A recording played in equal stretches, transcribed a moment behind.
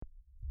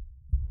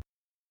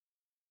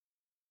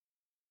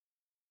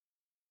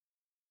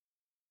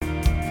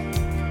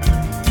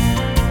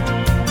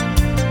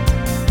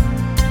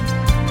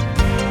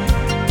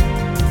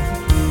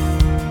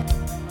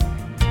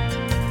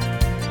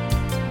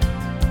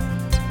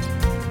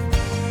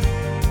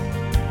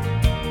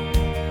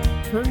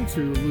turn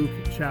to Luke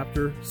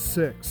chapter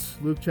 6.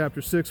 Luke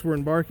chapter 6, we're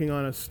embarking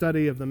on a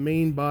study of the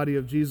main body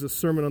of Jesus'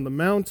 Sermon on the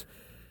Mount,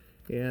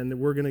 and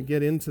we're going to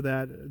get into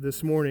that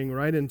this morning,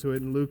 right into it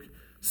in Luke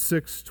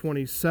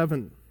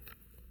 6:27.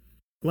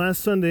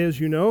 Last Sunday, as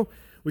you know,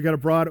 we got a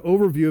broad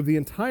overview of the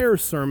entire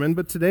sermon,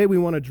 but today we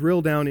want to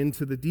drill down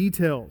into the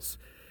details.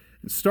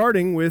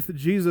 Starting with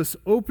Jesus'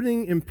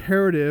 opening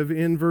imperative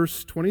in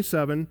verse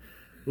 27,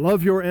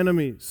 love your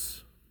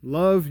enemies.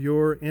 Love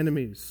your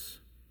enemies.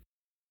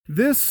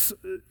 This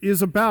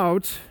is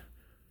about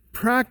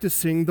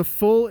practicing the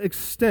full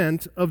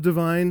extent of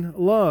divine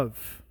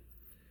love.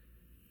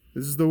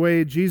 This is the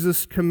way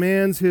Jesus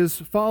commands his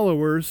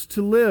followers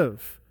to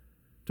live,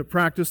 to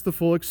practice the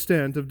full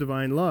extent of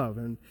divine love.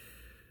 And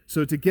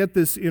so to get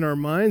this in our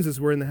minds, as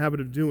we're in the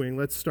habit of doing,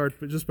 let's start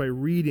just by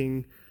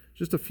reading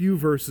just a few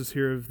verses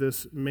here of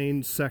this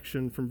main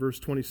section from verse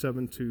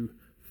 27 to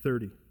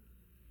 30.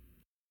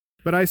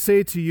 But I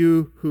say to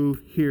you who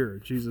hear,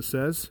 Jesus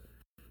says,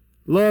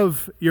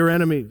 love your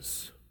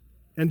enemies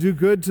and do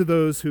good to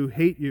those who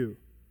hate you.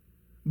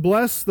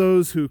 Bless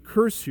those who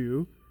curse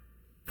you.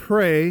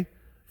 Pray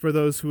for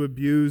those who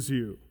abuse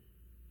you.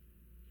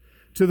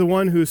 To the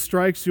one who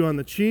strikes you on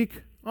the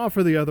cheek,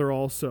 offer the other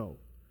also.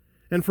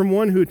 And from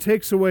one who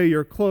takes away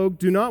your cloak,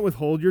 do not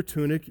withhold your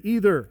tunic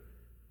either.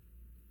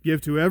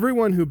 Give to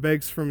everyone who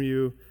begs from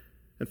you,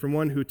 and from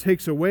one who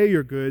takes away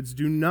your goods,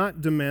 do not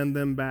demand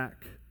them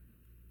back.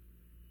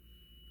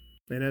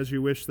 And as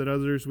you wish that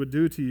others would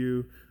do to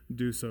you,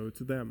 do so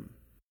to them.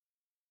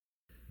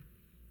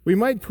 We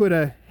might put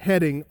a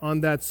heading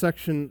on that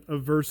section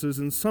of verses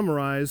and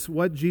summarize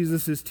what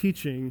Jesus is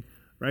teaching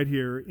right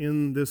here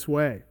in this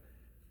way.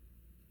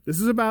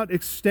 This is about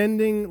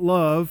extending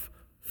love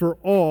for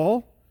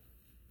all,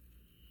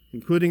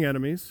 including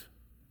enemies,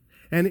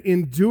 and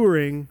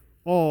enduring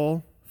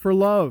all for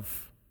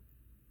love.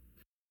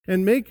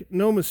 And make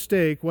no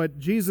mistake, what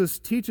Jesus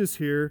teaches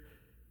here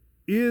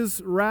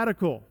is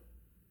radical.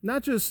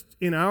 Not just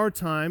in our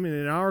time and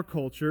in our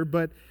culture,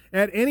 but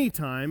at any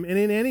time and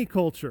in any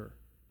culture.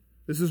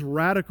 This is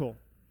radical.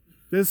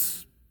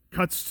 This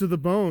cuts to the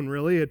bone,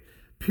 really. It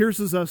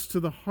pierces us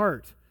to the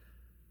heart.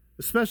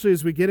 Especially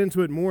as we get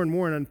into it more and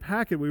more and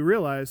unpack it, we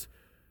realize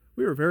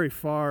we are very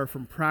far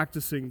from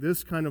practicing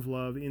this kind of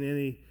love in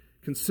any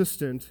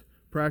consistent,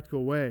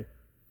 practical way.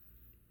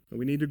 And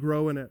we need to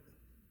grow in it.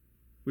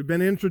 We've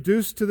been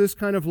introduced to this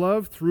kind of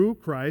love through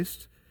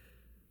Christ,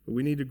 but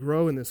we need to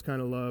grow in this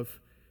kind of love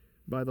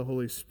by the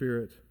Holy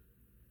Spirit.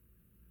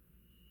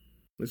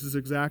 This is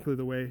exactly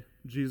the way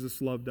Jesus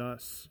loved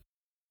us.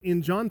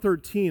 In John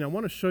 13, I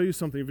want to show you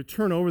something. If you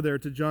turn over there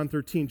to John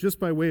 13,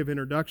 just by way of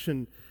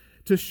introduction,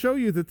 to show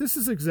you that this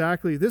is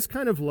exactly, this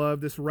kind of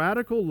love, this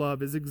radical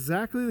love, is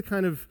exactly the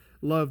kind of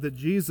love that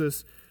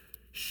Jesus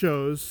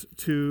shows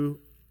to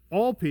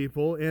all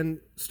people, and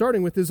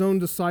starting with his own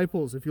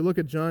disciples. If you look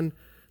at John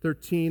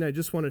 13, I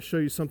just want to show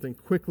you something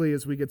quickly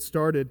as we get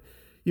started.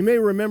 You may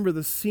remember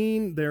the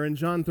scene there in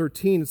John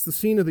 13. It's the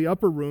scene of the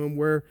upper room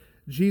where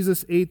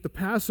Jesus ate the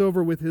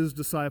Passover with his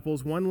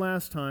disciples one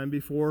last time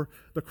before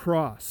the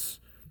cross.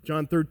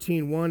 John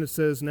 13:1, it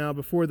says, now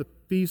before the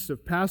feast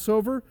of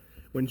Passover,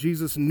 when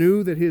Jesus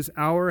knew that his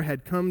hour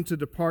had come to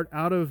depart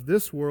out of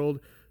this world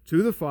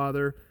to the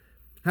Father,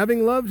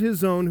 having loved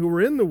his own who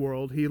were in the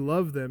world, he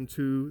loved them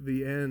to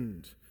the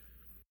end.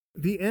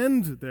 The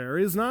end there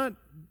is not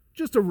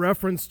just a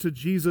reference to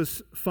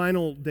Jesus'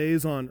 final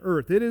days on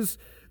earth. It is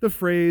the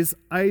phrase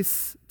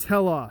eis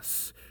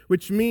telos,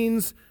 which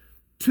means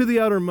to the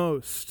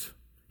uttermost.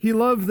 He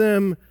loved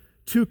them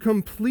to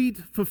complete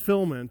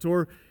fulfillment,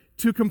 or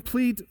to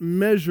complete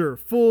measure,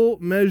 full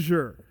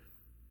measure.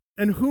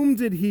 And whom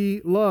did he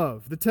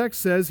love? The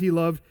text says he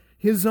loved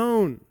his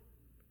own.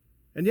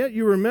 And yet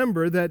you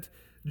remember that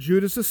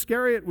Judas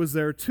Iscariot was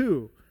there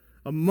too,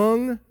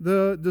 among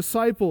the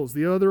disciples,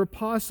 the other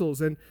apostles,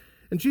 and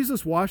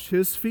Jesus washed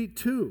his feet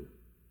too.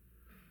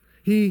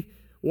 He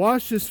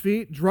washed his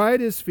feet, dried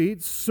his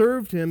feet,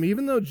 served him,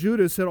 even though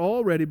Judas had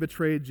already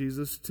betrayed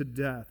Jesus to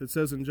death. It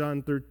says in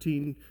John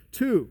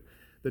 13:2,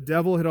 the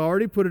devil had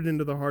already put it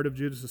into the heart of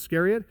Judas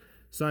Iscariot,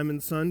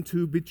 Simon's son,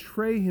 to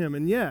betray him.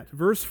 And yet,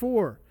 verse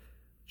 4,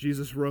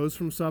 Jesus rose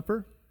from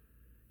supper.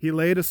 He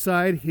laid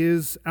aside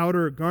his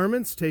outer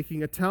garments,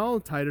 taking a towel,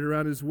 tied it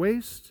around his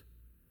waist.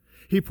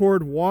 He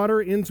poured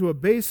water into a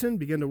basin,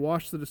 began to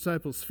wash the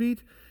disciples'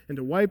 feet, and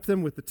to wipe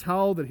them with the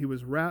towel that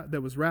was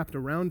wrapped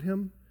around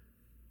him.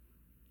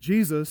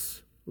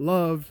 Jesus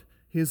loved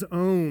his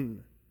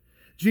own.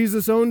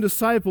 Jesus' own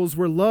disciples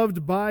were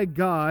loved by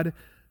God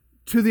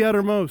to the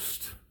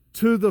uttermost,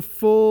 to the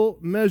full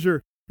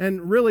measure,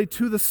 and really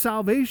to the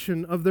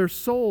salvation of their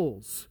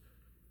souls.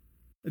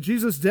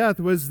 Jesus'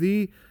 death was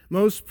the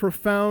most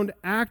profound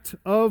act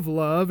of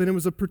love, and it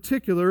was a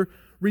particular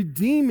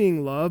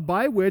redeeming love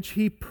by which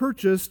he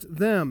purchased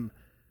them,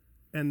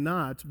 and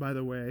not, by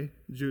the way,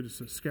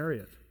 Judas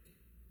Iscariot.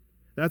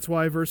 That's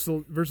why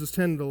verses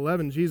 10 to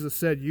 11, Jesus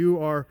said, you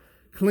are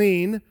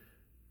clean,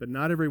 but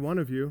not every one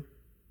of you.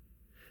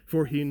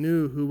 for he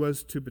knew who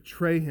was to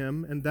betray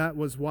him, and that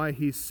was why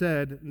he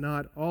said,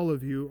 "Not all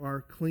of you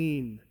are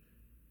clean."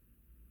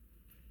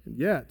 And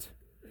yet,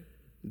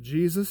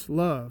 Jesus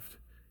loved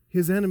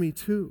his enemy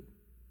too,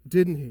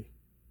 didn't he?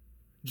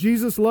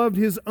 Jesus loved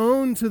his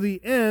own to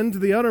the end, to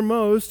the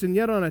uttermost, and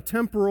yet on a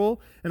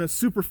temporal and a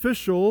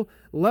superficial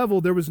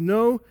level, there was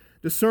no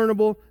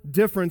discernible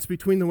difference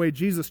between the way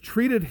Jesus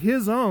treated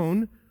his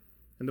own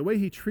and the way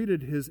he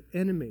treated his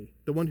enemy,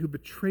 the one who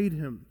betrayed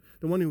him,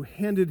 the one who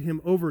handed him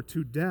over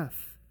to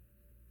death.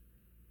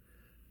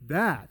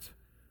 That,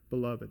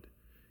 beloved,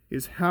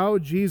 is how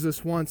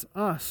Jesus wants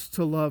us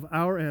to love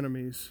our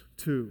enemies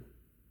too,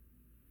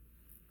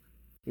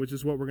 which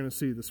is what we're going to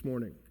see this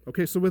morning.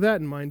 Okay, so with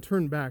that in mind,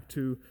 turn back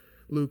to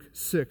Luke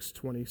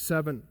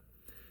 6:27.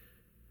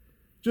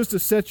 Just to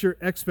set your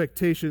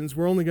expectations,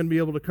 we're only going to be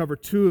able to cover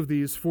 2 of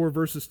these 4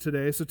 verses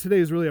today. So today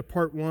is really a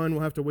part 1.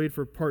 We'll have to wait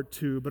for part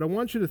 2. But I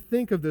want you to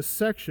think of this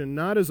section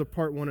not as a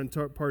part 1 and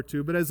part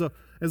 2, but as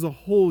a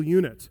whole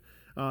unit.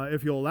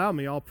 If you'll allow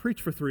me, I'll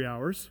preach for 3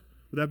 hours.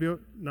 Would that be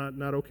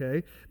not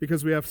okay?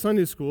 Because we have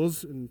Sunday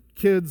schools and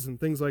kids and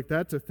things like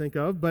that to think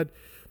of. But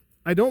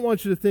I don't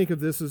want you to think of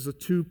this as a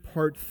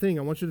 2-part thing.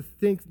 I want you to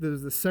think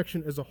of the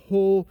section as a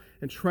whole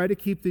and try to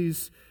keep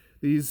these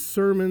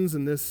sermons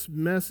and this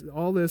mess,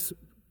 all this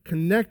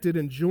connected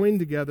and joined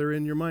together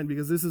in your mind,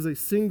 because this is a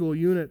single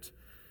unit.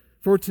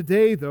 For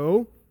today,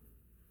 though,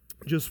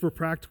 just for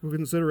practical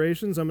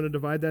considerations, I'm going to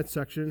divide that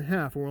section in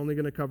half. We're only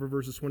going to cover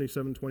verses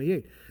 27,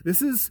 28.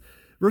 This is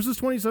verses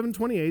 27,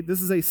 28.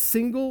 This is a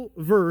single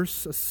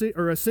verse,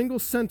 or a single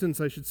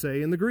sentence, I should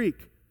say, in the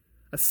Greek.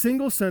 A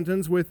single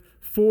sentence with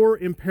 4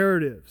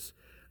 imperatives: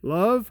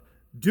 love,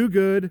 do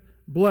good,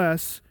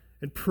 bless,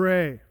 and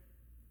pray.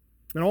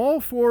 And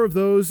all 4 of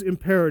those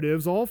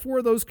imperatives, all 4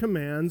 of those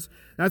commands,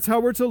 that's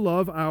how we're to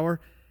love our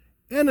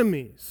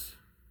enemies.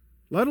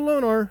 Let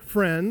alone our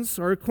friends,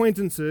 our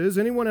acquaintances,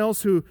 anyone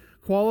else who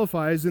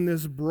qualifies in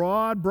this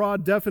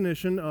broad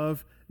definition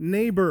of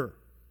neighbor.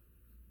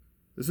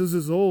 This is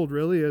as old,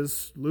 really,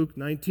 as Luke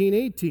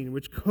 19:18,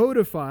 which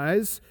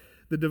codifies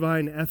the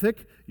divine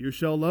ethic: you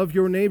shall love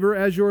your neighbor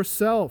as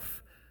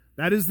yourself.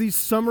 That is the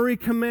summary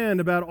command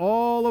about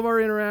all of our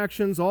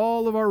interactions,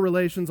 all of our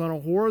relations on a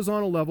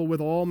horizontal level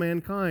with all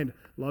mankind.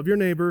 Love your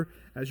neighbor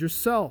as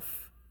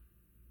yourself.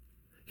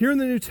 Here in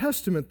the New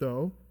Testament,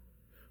 though,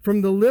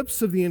 from the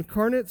lips of the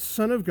incarnate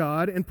Son of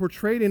God and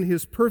portrayed in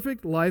his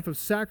perfect life of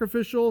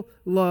sacrificial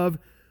love,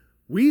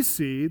 we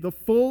see the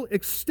full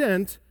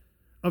extent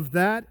of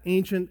that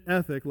ancient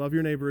ethic: love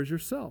your neighbor as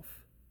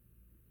yourself.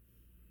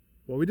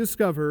 What we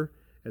discover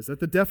is that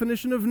the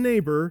definition of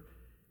neighbor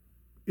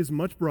is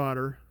much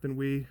broader than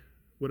we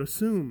would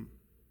assume.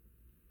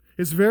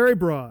 It's very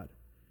broad.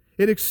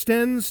 It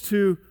extends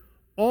to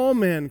all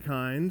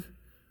mankind,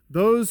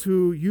 those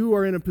who you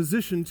are in a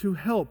position to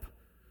help,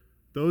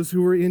 those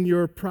who are in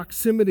your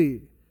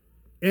proximity,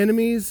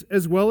 enemies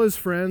as well as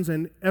friends,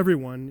 and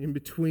everyone in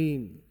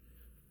between.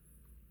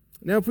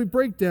 Now, if we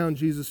break down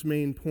Jesus'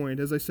 main point,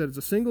 as I said, it's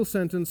a single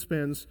sentence,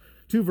 spans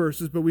 2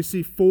 verses, but we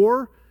see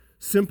 4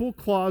 simple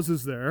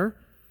clauses there,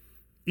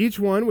 each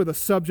one with a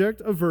subject,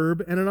 a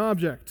verb, and an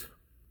object.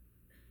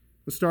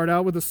 We'll start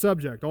out with a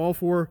subject. All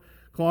 4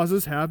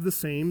 clauses have the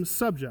same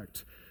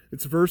subject.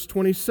 It's verse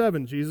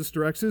 27. Jesus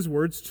directs his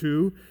words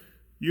to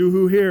you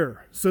who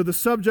hear. So the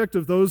subject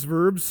of those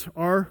verbs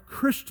are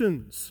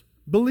Christians,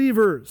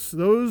 believers,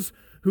 those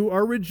who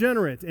are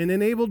regenerate and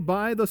enabled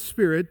by the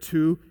Spirit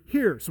to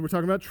hear. So we're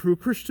talking about true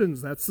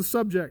Christians. That's the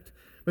subject.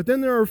 But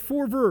then there are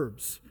 4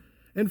 verbs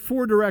and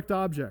 4 direct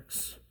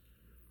objects.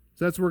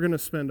 So that's where we're going to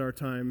spend our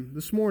time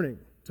this morning,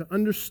 to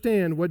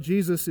understand what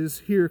Jesus is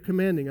here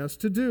commanding us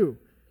to do.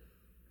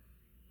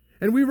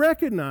 And we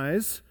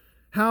recognize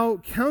how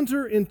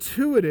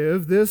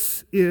counterintuitive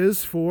this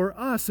is for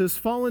us as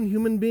fallen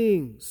human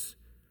beings.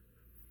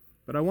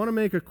 But I want to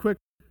make a quick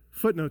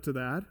footnote to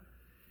that.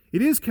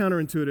 It is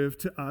counterintuitive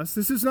to us.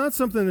 This is not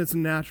something that's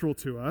natural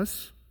to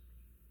us.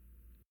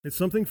 It's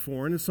something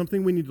foreign. It's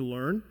something we need to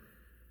learn.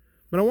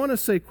 But I want to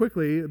say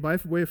quickly, by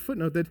way of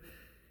footnote, that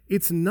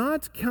it's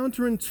not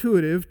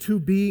counterintuitive to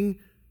being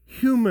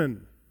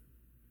human.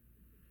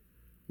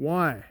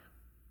 Why?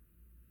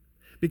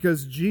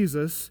 Because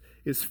Jesus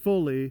is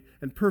fully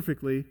and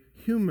perfectly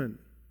human.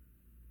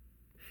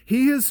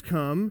 He has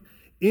come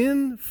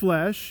in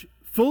flesh,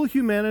 full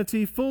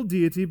humanity, full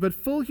deity, but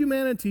full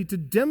humanity to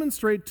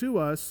demonstrate to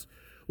us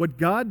what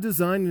God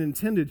designed and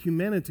intended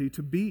humanity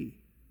to be.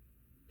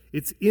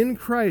 It's in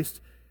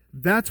Christ.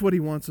 That's what he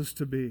wants us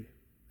to be.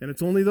 And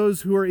it's only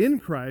those who are in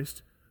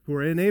Christ who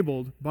are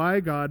enabled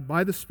by God,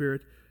 by the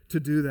Spirit, to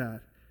do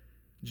that.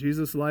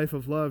 Jesus' life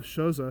of love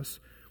shows us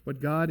what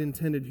God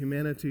intended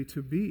humanity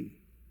to be.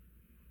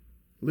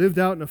 Lived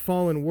out in a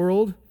fallen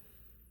world,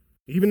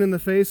 even in the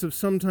face of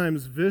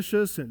sometimes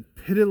vicious and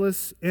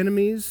pitiless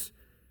enemies,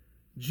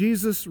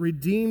 Jesus'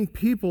 redeemed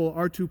people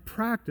are to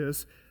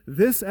practice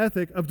this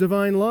ethic of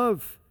divine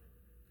love.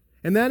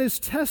 And that is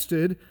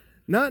tested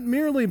not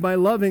merely by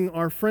loving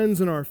our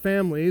friends and our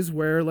families,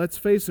 where, let's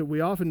face it,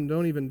 we often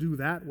don't even do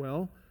that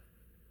well,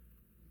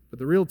 But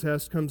the real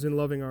test comes in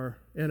loving our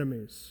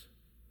enemies.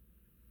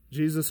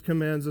 Jesus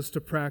commands us to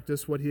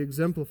practice what he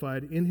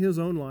exemplified in his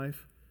own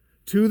life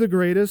to the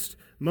greatest,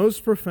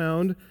 most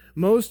profound,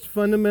 most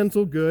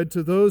fundamental good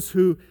to those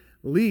who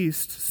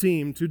least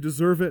seem to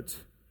deserve it.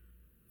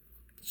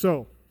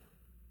 So,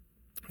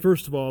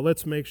 first of all,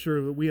 let's make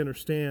sure that we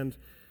understand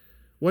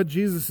what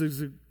Jesus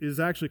is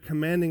actually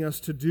commanding us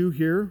to do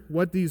here,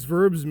 what these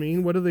verbs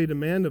mean, what do they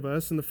demand of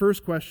us. And the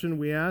first question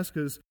we ask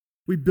is,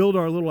 we build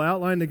our little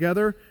outline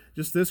together,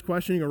 just this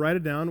question, you can write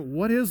it down.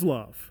 What is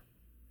love?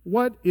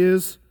 What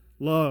is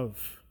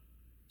love?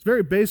 It's a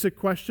very basic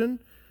question,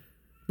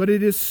 but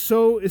it is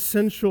so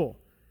essential.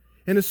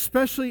 And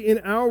especially in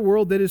our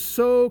world that is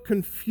so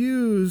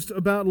confused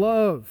about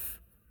love.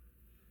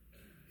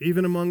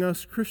 Even among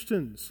us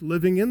Christians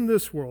living in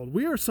this world,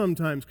 we are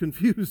sometimes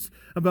confused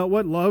about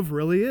what love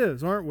really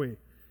is, aren't we?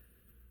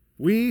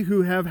 We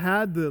who have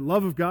had the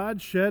love of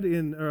God shed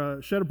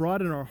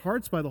abroad in our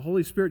hearts by the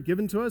Holy Spirit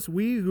given to us,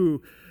 we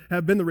who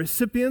have been the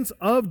recipients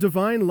of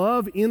divine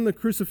love in the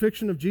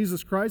crucifixion of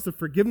Jesus Christ, the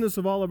forgiveness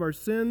of all of our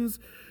sins,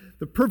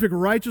 the perfect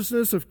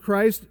righteousness of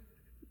Christ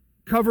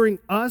covering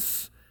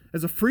us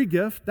as a free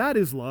gift, that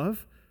is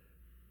love.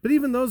 But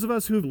even those of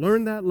us who've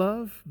learned that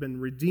love, been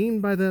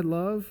redeemed by that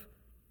love,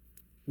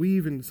 we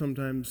even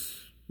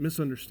sometimes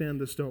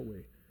misunderstand this, don't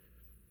we?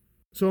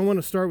 So I want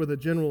to start with a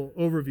general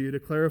overview to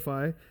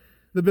clarify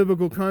the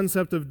biblical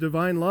concept of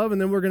divine love,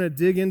 and then we're going to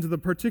dig into the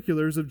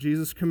particulars of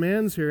Jesus'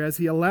 commands here as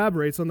he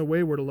elaborates on the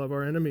way we're to love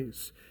our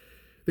enemies.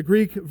 The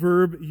Greek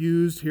verb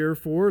used here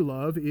for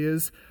love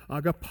is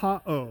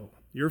agapao.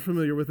 You're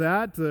familiar with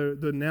that.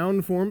 The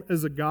noun form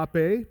is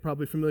agape,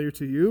 probably familiar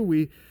to you.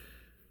 We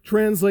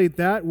translate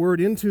that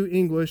word into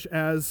English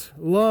as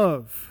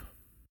love.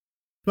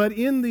 But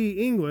in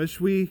the English,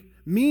 we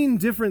mean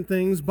different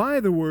things by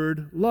the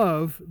word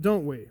love,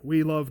 don't we?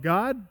 We love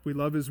God, we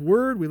love his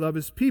word, we love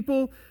his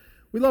people,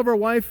 we love our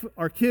wife,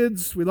 our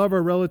kids, we love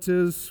our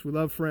relatives, we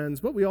love friends,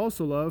 but we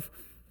also love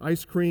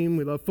ice cream,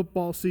 we love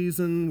football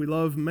season, we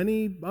love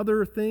many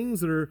other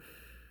things that are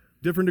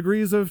different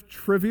degrees of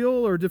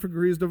trivial or different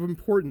degrees of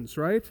importance,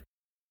 right?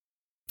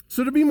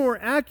 So to be more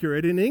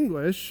accurate in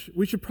English,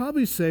 we should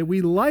probably say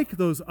we like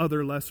those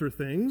other lesser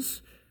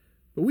things,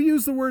 but we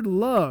use the word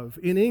love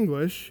in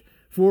English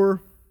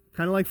for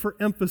kind of like for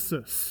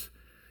emphasis,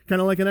 kind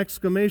of like an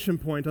exclamation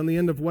point on the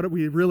end of what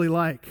we really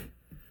like.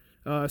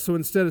 So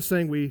instead of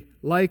saying we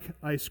like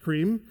ice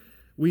cream,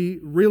 we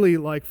really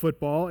like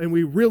football, and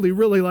we really,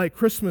 really like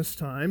Christmas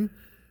time,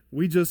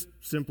 we just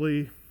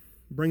simply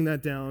bring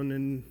that down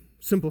and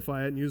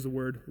simplify it and use the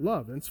word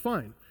love. And it's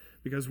fine,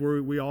 because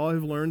we all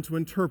have learned to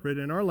interpret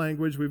in our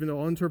language. We've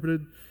all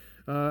interpreted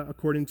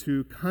according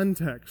to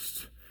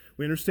context.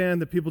 We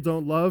understand that people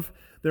don't love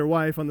their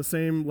wife on the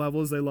same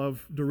level as they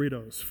love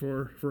Doritos,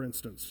 for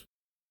instance.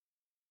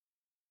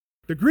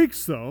 The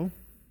Greeks, though,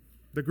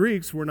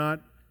 were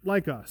not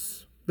like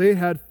us. They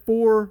had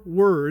 4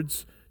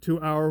 words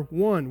to our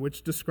 1,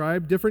 which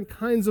describe different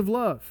kinds of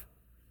love.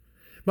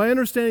 By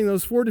understanding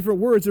those 4 different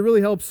words, it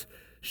really helps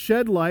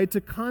shed light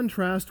to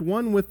contrast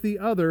one with the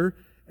other,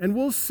 and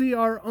we'll see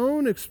our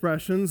own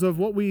expressions of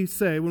what we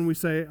say when we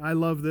say, I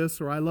love this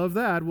or I love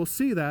that. We'll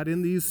see that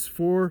in these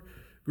 4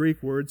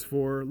 Greek words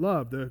for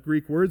love. The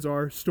Greek words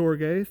are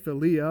storge,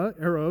 philia,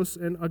 eros,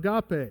 and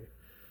agape.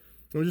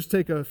 We'll just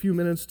take a few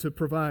minutes to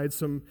provide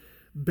some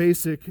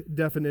basic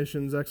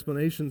definitions,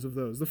 explanations of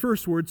those. The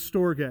first word,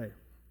 storge.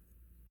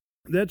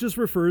 That just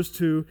refers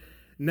to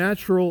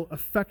natural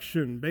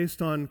affection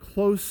based on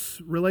close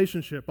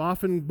relationship,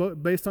 often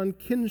based on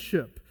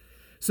kinship.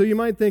 So you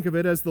might think of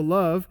it as the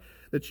love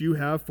that you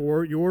have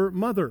for your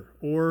mother,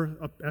 or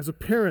as a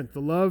parent,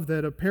 the love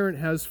that a parent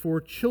has for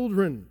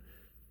children.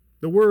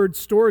 The word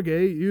storge,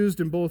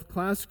 used in both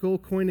classical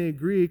Koine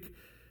Greek,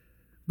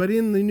 but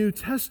in the New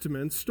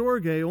Testament,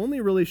 storge only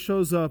really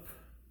shows up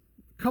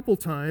a couple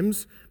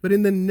times, but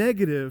in the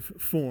negative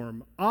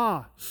form.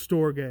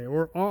 Storge,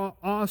 or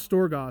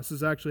storgos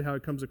is actually how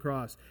it comes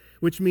across,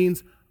 which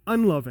means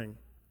unloving,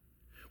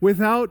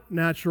 without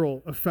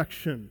natural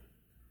affection.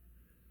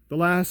 The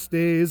last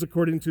days,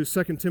 according to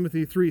 2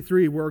 Timothy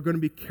 3:3, were going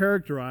to be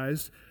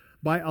characterized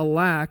by a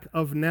lack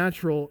of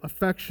natural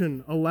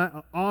affection,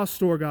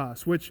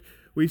 storgos, which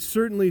we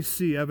certainly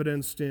see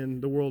evidenced in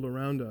the world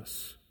around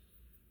us.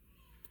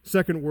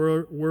 Second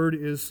word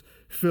is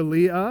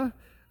philia.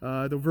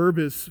 The verb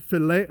is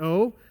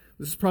phileo.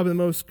 This is probably the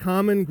most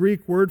common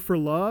Greek word for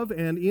love,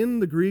 and in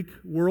the Greek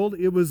world,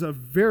 it was a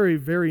very,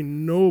 very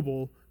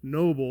noble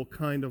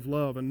kind of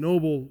love, a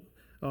noble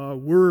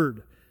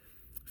word.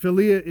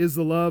 Philia is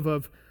the love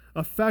of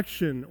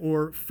affection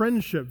or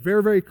friendship,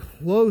 very, very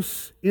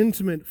close,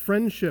 intimate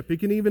friendship. It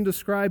can even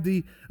describe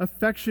the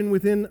affection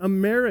within a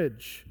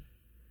marriage.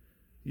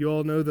 You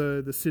all know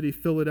the city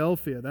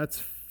Philadelphia.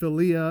 That's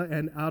Philia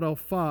and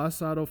Adelphos,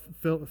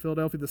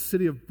 Philadelphia, the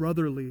city of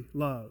brotherly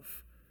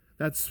love.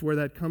 That's where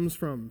that comes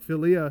from.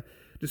 Philia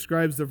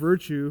describes the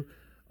virtue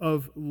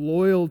of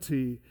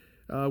loyalty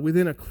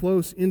within a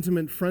close,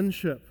 intimate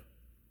friendship.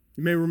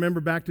 You may remember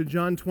back to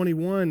John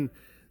 21,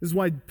 This is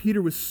why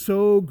Peter was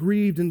so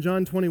grieved in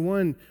John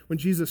 21 when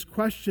Jesus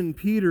questioned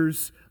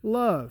Peter's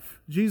love.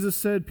 Jesus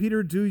said,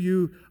 Peter, do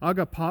you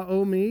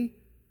agapao me?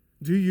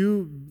 Do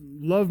you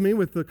love me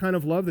with the kind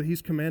of love that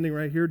he's commanding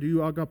right here? Do you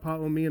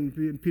agapao me?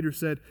 And Peter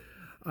said,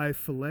 I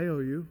phileo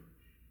you.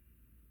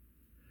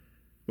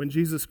 When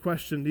Jesus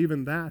questioned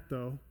even that,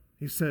 though,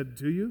 he said,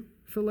 do you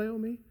phileo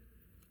me?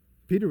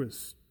 Peter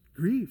was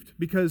grieved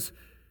because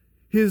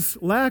his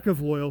lack of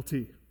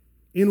loyalty,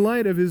 in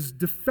light of his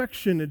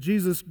defection at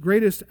Jesus'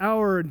 greatest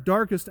hour and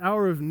darkest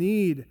hour of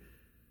need,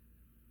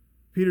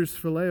 Peter's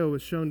phileo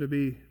was shown to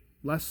be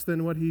less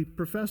than what he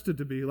professed it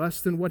to be,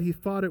 less than what he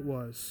thought it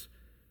was,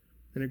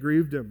 and it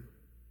grieved him.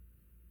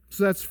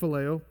 So that's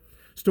phileo.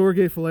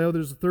 Storge phileo,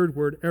 there's a third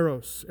word,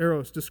 eros.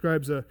 Eros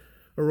describes a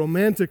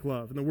romantic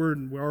love, and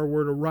our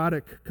word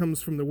erotic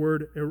comes from the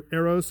word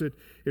eros.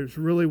 It's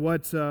really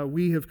what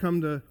we have come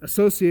to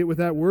associate with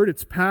that word.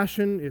 It's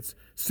passion, it's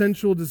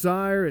sensual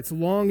desire, it's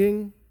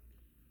longing.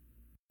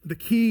 The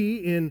key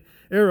in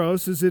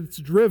eros is it's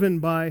driven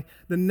by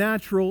the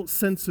natural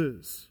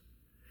senses.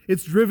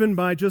 It's driven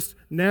by just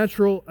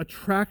natural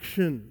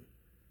attraction.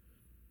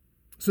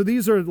 So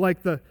these are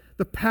like the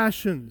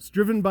passions,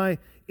 driven by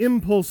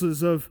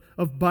impulses of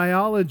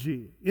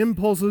biology,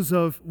 impulses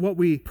of what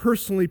we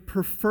personally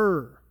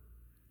prefer.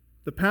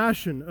 The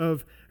passion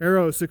of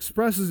eros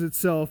expresses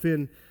itself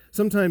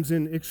sometimes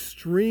in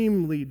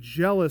extremely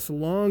jealous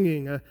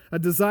longing, a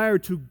desire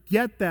to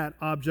get that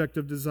object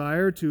of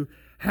desire, to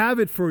have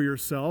it for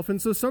yourself.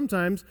 And so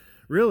sometimes,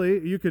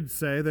 really, you could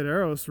say that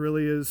eros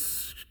really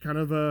is kind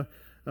of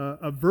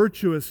a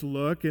virtuous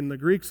look, in the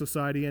Greek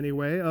society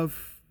anyway,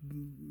 of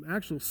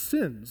actual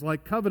sins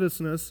like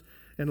covetousness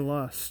and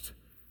lust.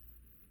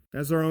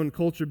 As our own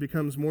culture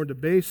becomes more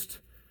debased,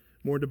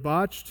 more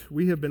debauched,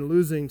 we have been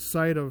losing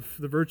sight of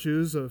the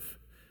virtues of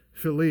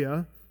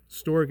philia,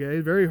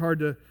 storge. Very hard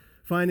to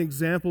find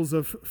examples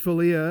of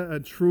philia, a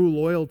true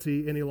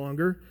loyalty, any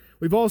longer.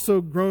 We've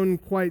also grown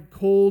quite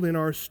cold in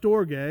our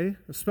storge,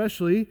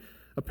 especially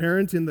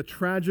apparent in the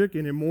tragic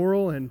and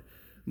immoral and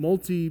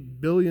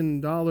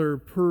multi-billion-dollar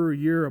per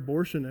year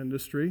abortion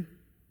industry.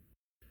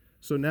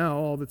 So now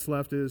all that's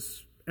left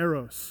is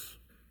eros,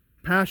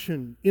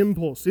 passion,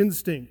 impulse,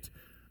 instinct,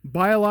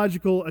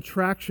 biological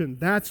attraction.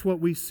 That's what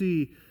we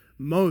see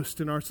most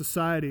in our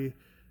society,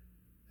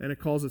 and it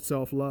calls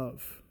itself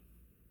love.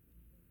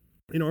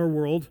 In our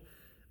world,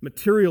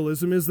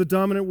 materialism is the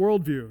dominant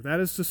worldview. That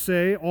is to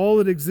say, all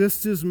that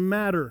exists is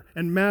matter,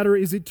 and matter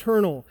is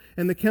eternal,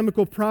 and the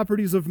chemical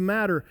properties of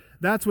matter,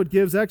 that's what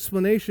gives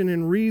explanation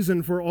and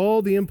reason for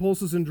all the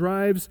impulses and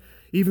drives,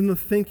 even the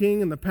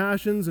thinking and the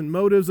passions and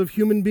motives of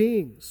human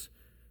beings.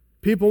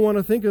 People want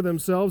to think of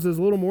themselves as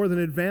little more than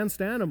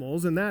advanced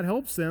animals, and that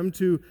helps them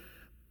to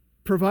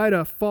provide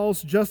a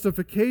false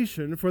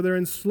justification for their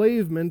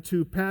enslavement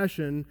to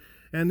passion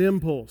and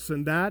impulse,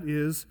 and that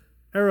is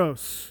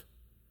eros.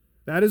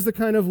 That is the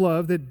kind of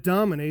love that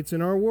dominates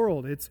in our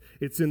world. It's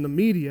in the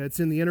media, it's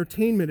in the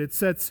entertainment, it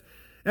sets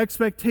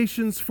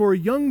expectations for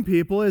young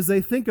people as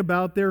they think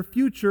about their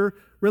future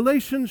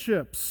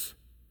relationships.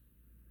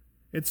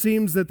 It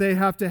seems that they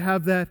have to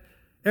have that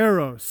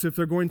eros if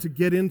they're going to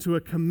get into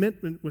a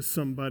commitment with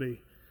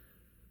somebody.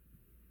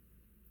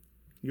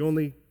 You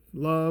only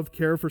love,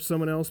 care for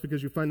someone else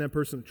because you find that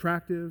person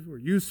attractive or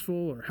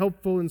useful or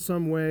helpful in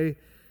some way.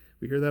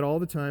 We hear that all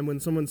the time. When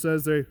someone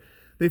says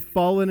they've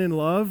fallen in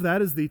love,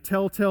 that is the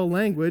telltale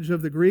language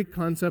of the Greek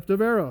concept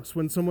of eros.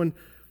 When someone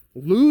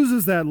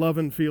loses that love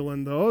and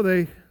feeling, though,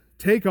 they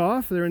take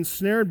off, they're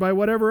ensnared by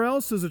whatever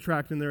else is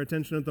attracting their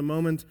attention at the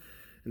moment,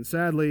 and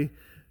sadly,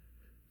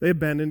 they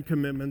abandon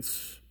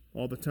commitments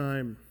all the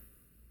time.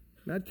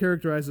 That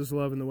characterizes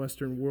love in the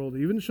Western world.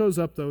 It even shows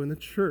up, though, in the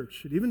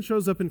church. It even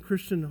shows up in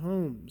Christian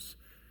homes.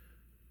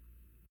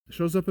 It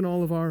shows up in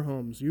all of our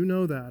homes. You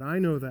know that. I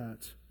know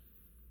that.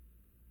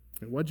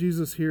 And what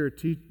Jesus here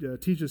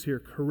teaches here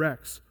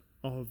corrects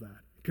all of that.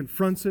 It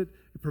confronts it,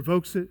 it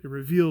provokes it, it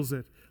reveals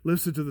it,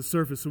 lifts it to the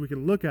surface so we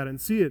can look at it and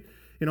see it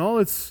in all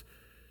its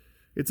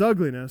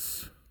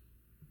ugliness,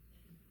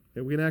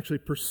 and we can actually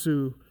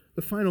pursue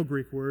the final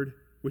Greek word,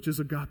 which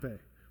is agape,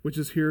 which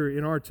is here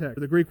in our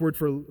text. The Greek word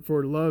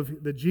for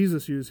love that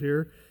Jesus uses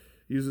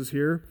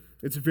here,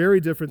 it's very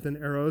different than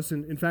eros.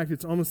 And in fact,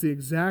 it's almost the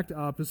exact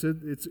opposite.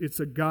 It's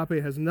agape.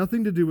 It has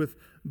nothing to do with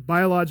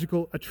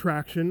biological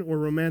attraction or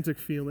romantic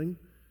feeling.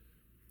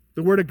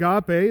 The word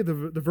agape,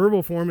 the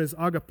verbal form, is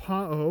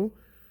agapao.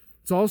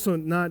 It's also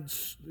not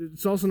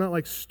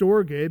like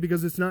storge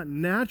because it's not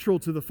natural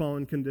to the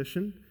fallen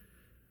condition.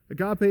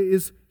 Agape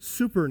is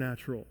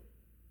supernatural.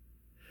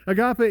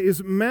 Agape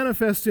is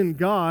manifest in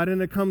God,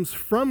 and it comes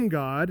from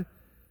God.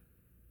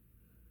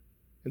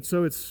 And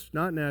so it's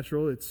not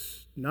natural,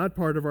 it's not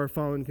part of our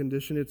fallen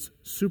condition, it's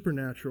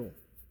supernatural.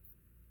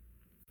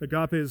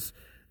 Agape is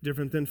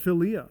different than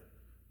philia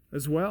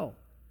as well.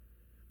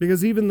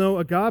 Because even though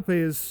agape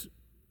is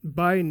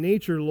by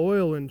nature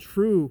loyal and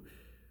true,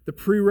 the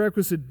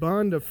prerequisite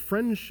bond of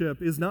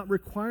friendship is not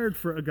required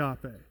for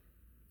agape.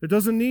 There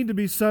doesn't need to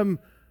be some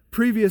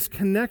previous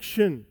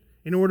connection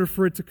in order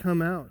for it to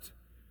come out.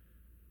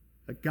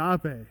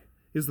 Agape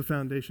is the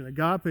foundation.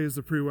 Agape is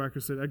the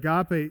prerequisite.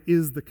 Agape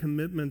is the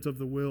commitment of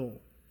the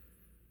will.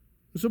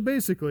 So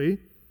basically,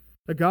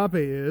 agape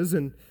is,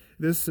 and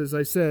this, as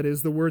I said,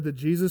 is the word that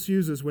Jesus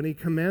uses when he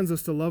commands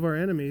us to love our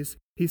enemies.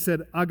 He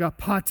said,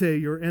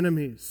 agapate your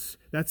enemies.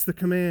 That's the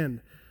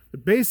command.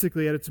 But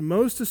basically, at its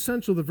most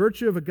essential, the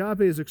virtue of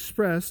agape is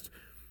expressed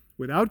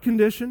without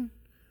condition,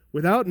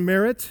 without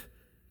merit,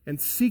 and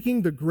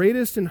seeking the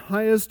greatest and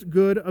highest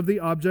good of the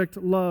object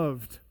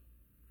loved.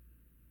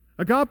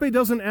 Agape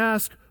doesn't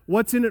ask,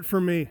 what's in it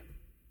for me?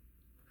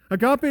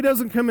 Agape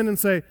doesn't come in and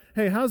say,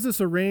 hey, how's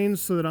this arranged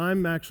so that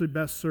I'm actually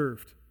best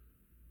served?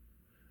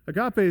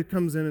 Agape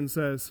comes in and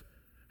says,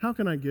 how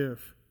can I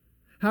give?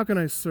 How can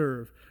I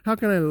serve? How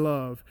can I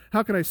love?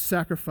 How can I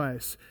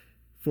sacrifice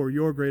for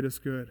your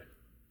greatest good?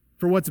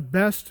 For what's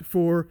best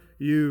for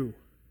you?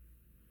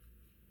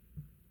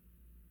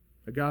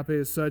 Agape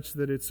is such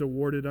that it's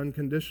awarded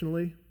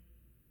unconditionally.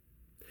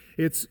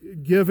 It's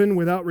given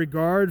without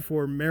regard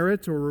for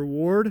merit or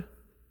reward.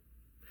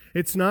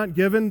 It's not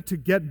given to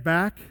get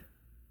back. It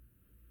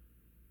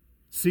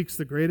seeks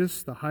the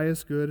greatest, the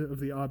highest good of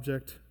the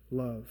object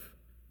love.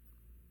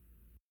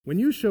 When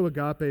you show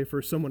agape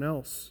for someone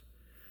else,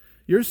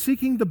 you're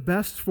seeking the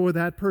best for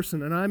that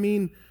person. And I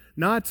mean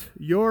not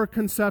your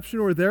conception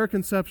or their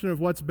conception of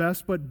what's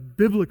best, but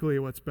biblically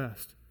what's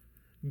best.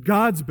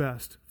 God's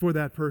best for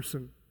that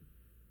person.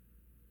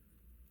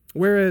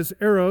 Whereas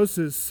eros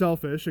is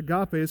selfish,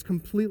 agape is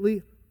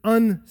completely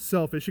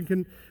unselfish. It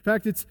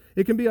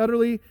can be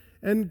utterly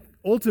and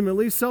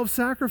ultimately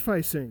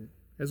self-sacrificing,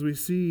 as we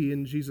see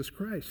in Jesus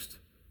Christ.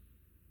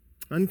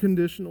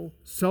 Unconditional,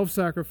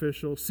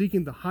 self-sacrificial,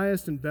 seeking the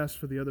highest and best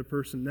for the other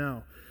person.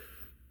 Now,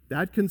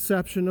 that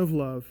conception of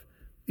love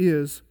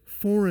is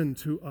foreign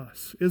to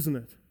us, isn't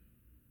it?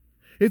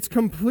 It's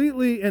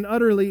completely and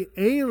utterly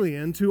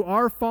alien to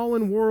our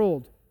fallen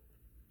world.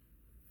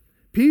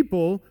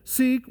 People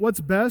seek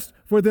what's best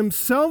for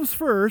themselves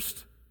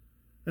first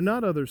and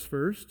not others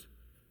first.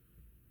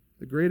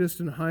 The greatest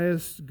and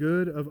highest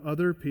good of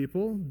other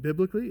people,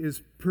 biblically,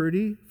 is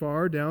pretty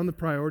far down the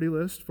priority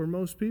list for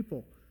most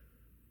people.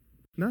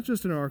 Not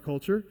just in our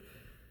culture,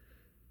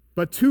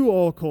 but to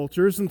all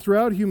cultures and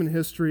throughout human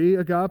history,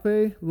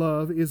 agape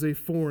love is a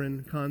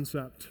foreign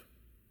concept.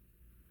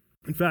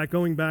 In fact,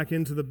 going back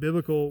into the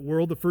biblical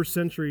world, the first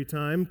century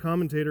time,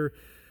 commentator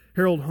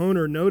Harold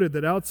Hoehner noted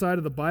that outside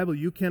of the Bible,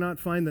 you cannot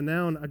find the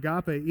noun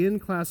agape in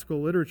classical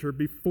literature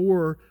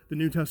before the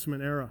New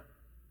Testament era.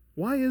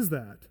 Why is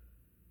that?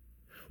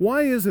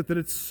 Why is it that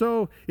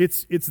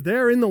it's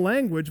there in the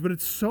language, but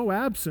it's so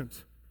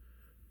absent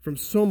from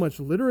so much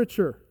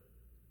literature?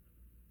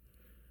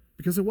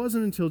 Because it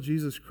wasn't until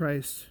Jesus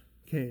Christ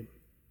came.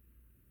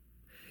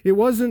 It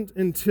wasn't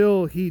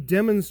until he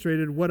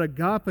demonstrated what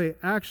agape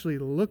actually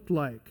looked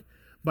like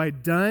by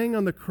dying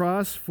on the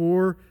cross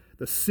for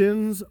the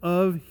sins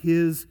of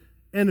his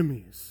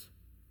enemies.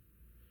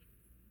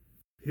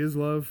 His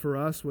love for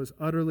us was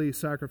utterly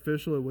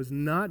sacrificial. It was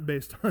not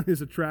based on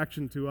his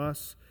attraction to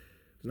us.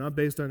 It was not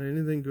based on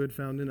anything good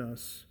found in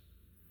us.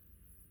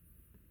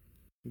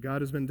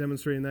 God has been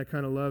demonstrating that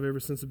kind of love ever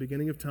since the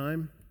beginning of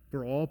time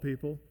for all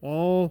people,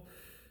 all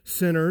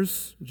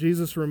sinners.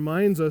 Jesus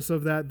reminds us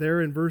of that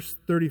there in verse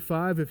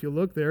 35. If you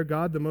look there,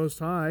 God the Most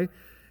High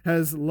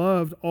has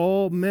loved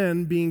all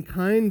men, being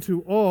kind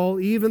to all,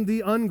 even the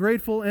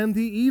ungrateful and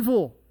the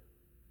evil.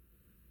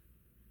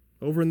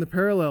 Over in the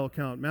parallel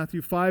account,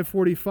 Matthew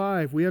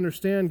 5:45, we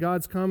understand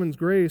God's common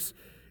grace,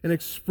 an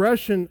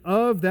expression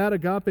of that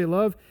agape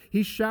love.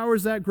 He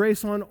showers that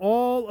grace on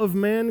all of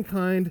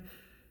mankind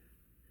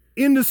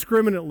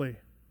indiscriminately,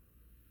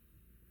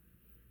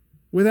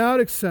 without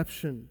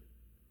exception.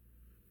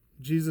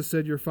 Jesus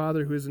said, your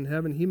Father who is in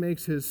heaven, he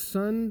makes his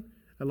son,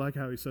 I like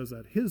how he says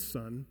that, his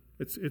son.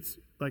 It's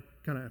like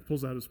kind of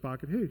pulls out his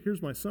pocket, hey,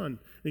 here's my son. And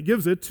he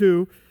gives it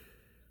to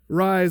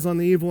rise on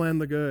the evil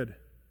and the good.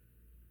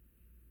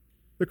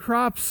 The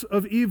crops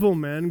of evil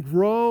men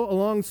grow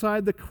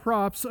alongside the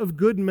crops of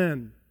good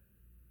men.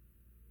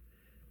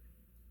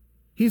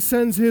 He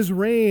sends his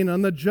rain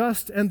on the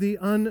just and the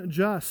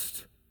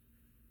unjust.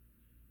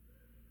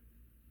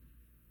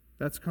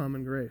 That's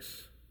common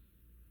grace.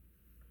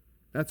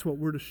 That's what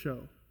we're to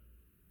show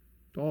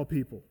to all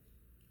people.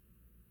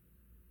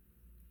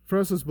 For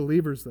us as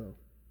believers, though,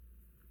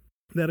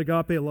 that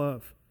agape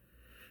love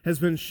has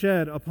been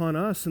shed upon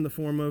us in the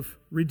form of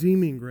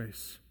redeeming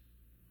grace.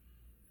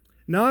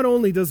 Not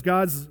only does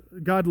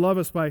God love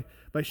us by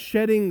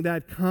shedding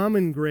that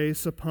common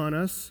grace upon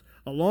us,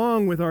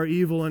 along with our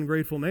evil,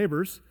 ungrateful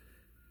neighbors,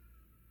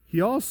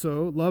 he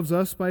also loves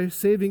us by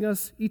saving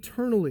us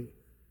eternally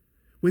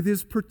with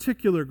his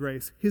particular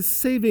grace, his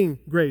saving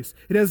grace.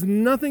 It has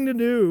nothing to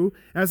do,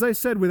 as I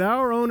said, with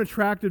our own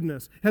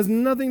attractiveness. It has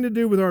nothing to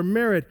do with our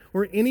merit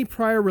or any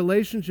prior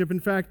relationship. In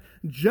fact,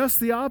 just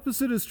the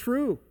opposite is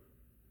true.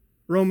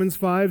 Romans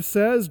 5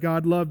 says,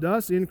 God loved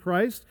us in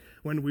Christ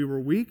when we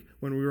were weak,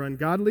 when we were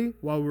ungodly,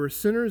 while we were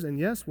sinners, and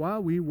yes,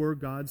 while we were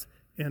God's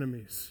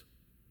enemies.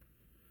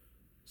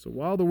 So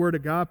while the word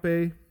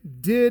agape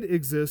did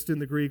exist in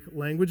the Greek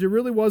language, it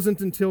really wasn't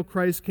until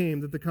Christ came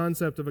that the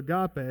concept of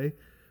agape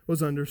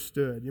was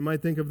understood. You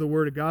might think of the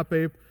word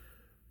agape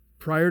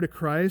prior to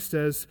Christ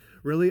as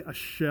really a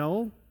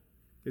shell.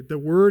 The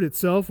word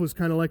itself was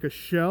kind of like a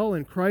shell,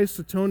 and Christ's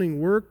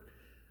atoning work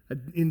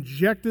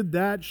injected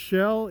that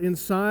shell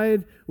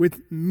inside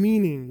with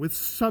meaning, with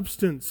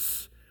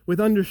substance, with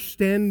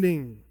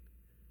understanding.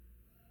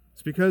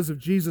 It's because of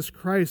Jesus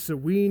Christ that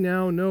we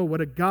now know what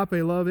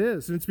agape love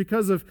is. And it's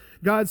because of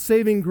God's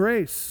saving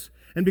grace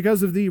and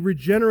because of the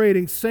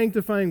regenerating,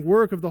 sanctifying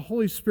work of the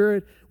Holy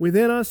Spirit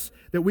within us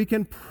that we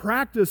can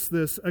practice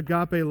this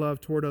agape love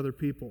toward other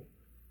people.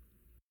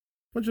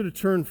 I want you to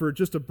turn for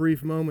just a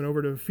brief moment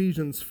over to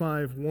Ephesians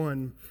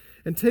 5:1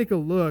 and take a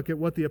look at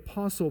what the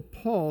Apostle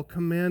Paul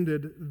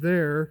commanded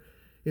there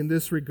in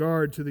this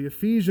regard to the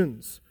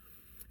Ephesians.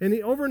 And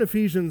over in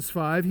Ephesians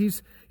 5,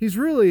 he's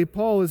really,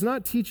 Paul is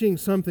not teaching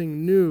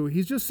something new.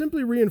 He's just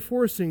simply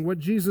reinforcing what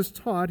Jesus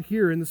taught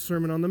here in the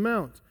Sermon on the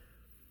Mount.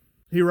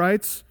 He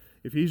writes,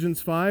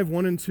 Ephesians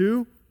 5:1 and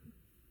 2,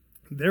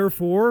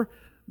 "Therefore,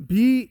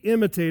 be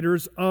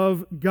imitators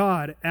of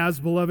God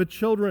as beloved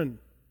children,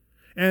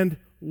 and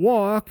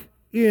walk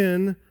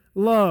in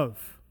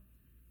love."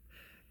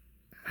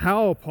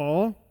 How,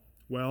 Paul?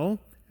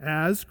 Well,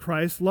 as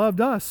Christ loved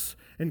us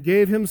and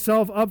gave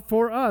himself up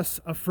for us,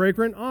 a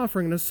fragrant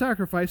offering and a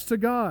sacrifice to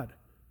God.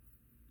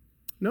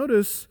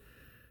 Notice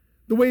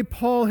the way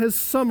Paul has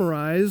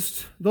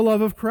summarized the love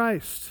of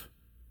Christ.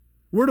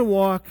 We're to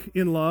walk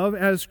in love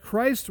as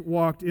Christ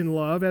walked in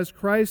love, as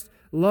Christ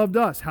loved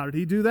us. How did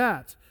he do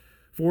that?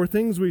 4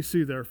 things we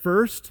see there.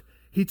 First,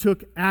 he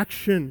took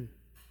action.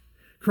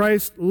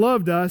 Christ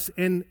loved us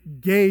and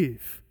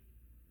gave.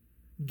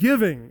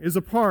 Giving is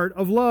a part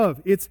of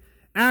love. It's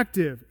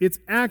active. It's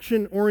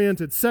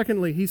action-oriented.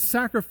 Secondly, he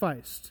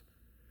sacrificed.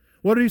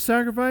 What did he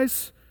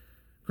sacrifice?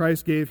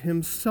 Christ gave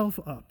himself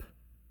up.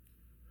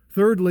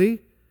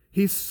 Thirdly,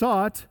 he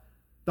sought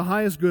the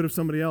highest good of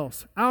somebody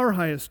else, our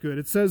highest good.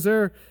 It says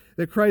there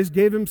that Christ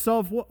gave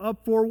himself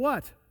up for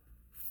what?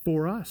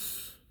 For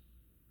us.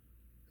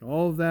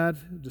 All of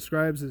that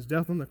describes his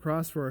death on the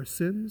cross for our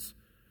sins,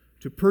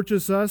 to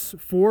purchase us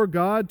for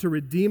God, to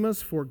redeem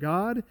us for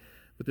God.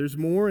 But there's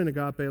more in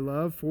agape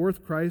love.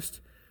 Fourth, Christ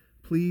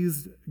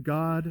pleased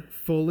God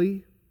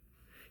fully.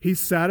 He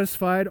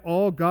satisfied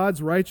all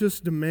God's righteous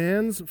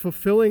demands,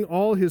 fulfilling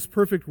all his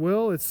perfect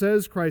will. It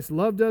says Christ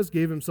loved us,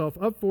 gave himself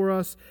up for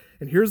us,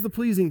 and here's the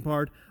pleasing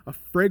part, a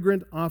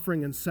fragrant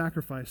offering and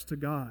sacrifice to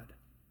God.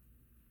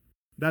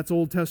 That's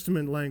Old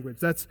Testament language.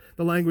 That's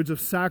the language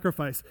of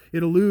sacrifice.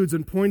 It alludes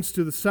and points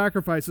to the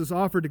sacrifices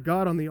offered to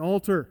God on the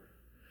altar.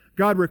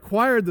 God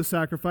required the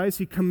sacrifice.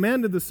 He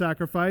commanded the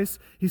sacrifice.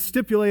 He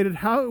stipulated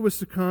how it was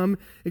to come,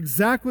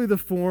 exactly the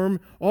form,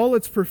 all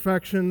its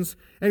perfections,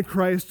 and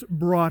Christ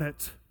brought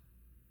it.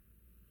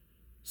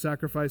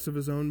 Sacrifice of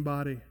his own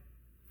body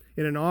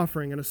in an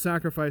offering and a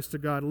sacrifice to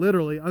God,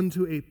 literally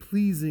unto a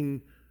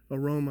pleasing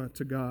aroma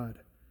to God.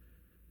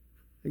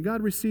 And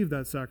God received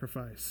that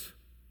sacrifice.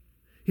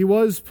 He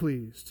was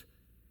pleased.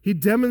 He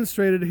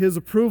demonstrated his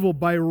approval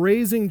by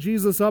raising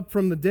Jesus up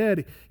from the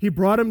dead. He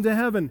brought him to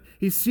heaven.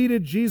 He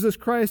seated Jesus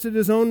Christ at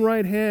his own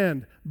right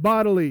hand,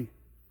 bodily.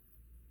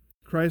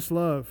 Christ's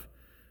love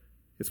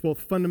is both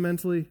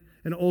fundamentally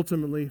and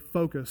ultimately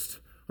focused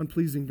on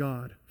pleasing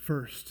God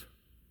first.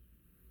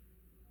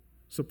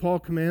 So Paul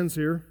commands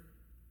here,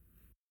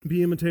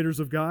 be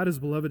imitators of God as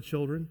beloved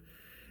children,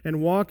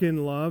 and walk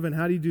in love. And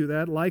how do you do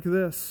that? Like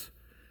this.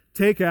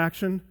 Take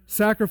action,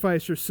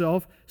 sacrifice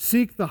yourself,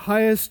 seek the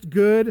highest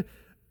good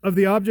of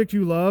the object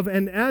you love,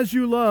 and as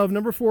you love,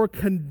 number 4,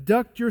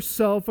 conduct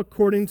yourself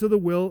according to the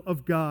will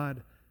of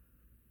God.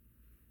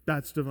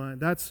 That's divine.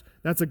 That's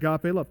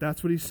agape love.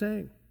 That's what he's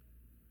saying.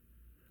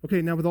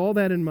 Okay, now with all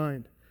that in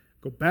mind,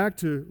 go back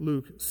to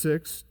Luke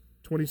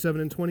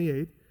 6:27 and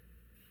 28,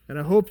 and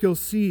I hope you'll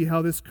see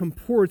how this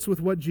comports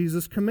with what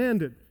Jesus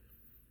commanded.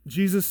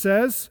 Jesus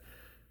says,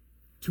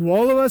 to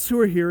all of us who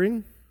are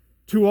hearing,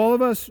 to all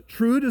of us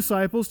true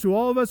disciples, to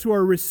all of us who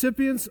are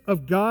recipients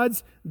of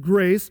God's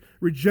grace,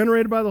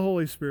 regenerated by the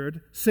Holy Spirit,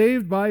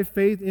 saved by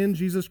faith in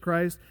Jesus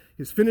Christ,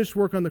 his finished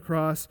work on the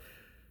cross,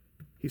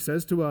 he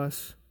says to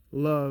us,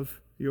 love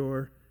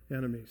your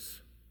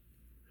enemies.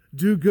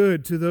 Do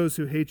good to those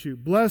who hate you.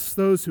 Bless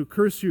those who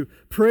curse you.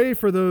 Pray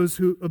for those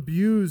who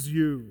abuse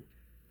you.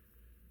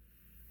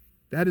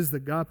 That is the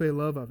agape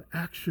love of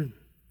action.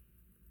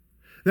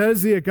 That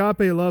is the agape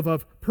love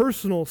of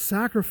personal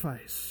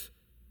sacrifice.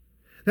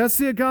 That's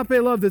the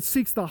agape love that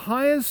seeks the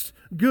highest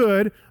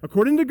good,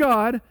 according to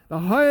God, the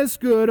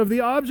highest good of the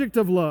object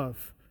of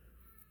love.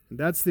 And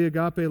that's the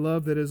agape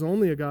love that is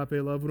only agape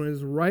love when it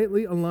is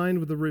rightly aligned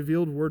with the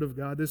revealed Word of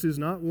God. This is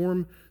not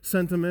warm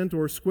sentiment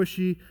or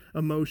squishy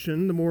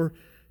emotion. The more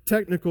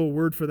technical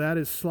word for that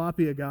is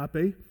sloppy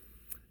agape.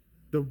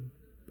 The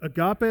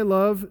agape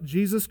love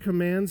Jesus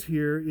commands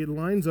here, it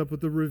lines up with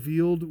the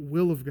revealed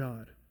will of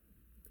God.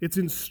 It's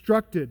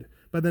instructed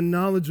by the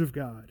knowledge of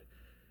God.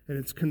 And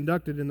it's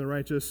conducted in the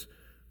righteous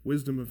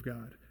wisdom of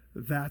God.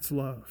 That's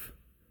love.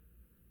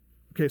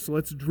 Okay, so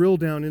let's drill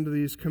down into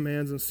these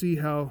commands and see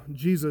how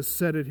Jesus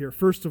said it here.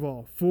 First of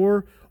all,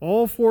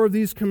 all four of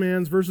these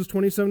commands, verses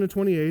 27 to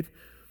 28,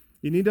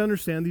 you need to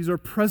understand these are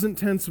present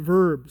tense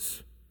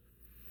verbs.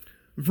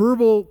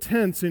 Verbal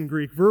tense in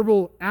Greek,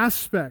 verbal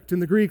aspect in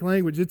the Greek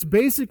language. It's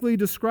basically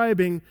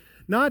describing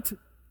not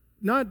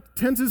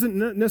tense isn't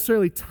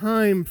necessarily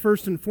time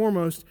first and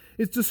foremost.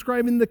 It's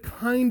describing the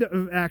kind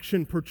of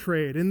action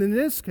portrayed. And in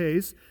this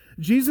case,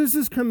 Jesus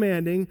is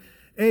commanding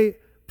a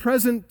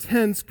present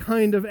tense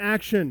kind of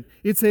action.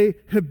 It's a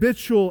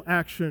habitual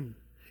action.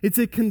 It's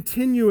a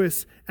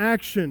continuous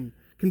action,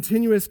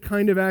 continuous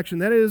kind of action.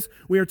 That is,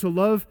 we are to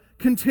love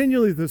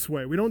continually this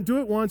way. We don't do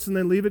it once and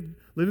then leave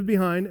it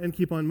behind and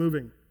keep on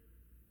moving.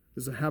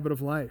 It's a habit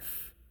of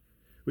life.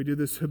 We do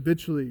this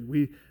habitually.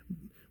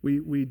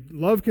 We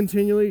love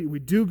continually. We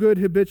do good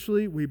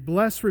habitually. We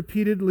bless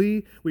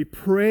repeatedly. We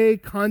pray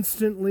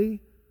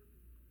constantly.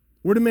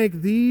 We're to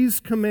make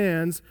these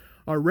commands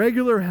our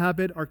regular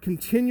habit, our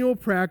continual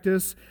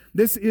practice.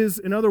 This is,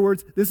 in other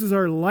words, this is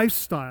our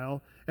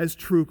lifestyle as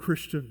true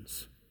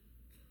Christians,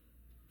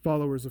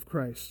 followers of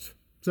Christ.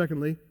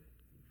 Secondly,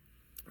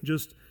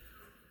 just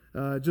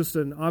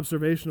an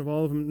observation of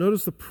all of them.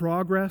 Notice the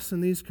progress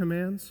in these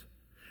commands,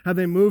 how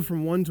they move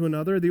from one to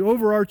another. The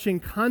overarching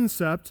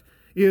concept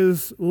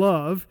is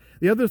love.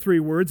 The other three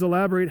words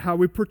elaborate how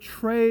we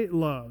portray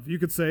love. You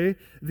could say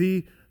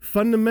the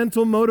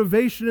fundamental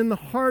motivation in the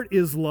heart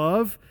is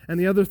love, and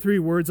the other three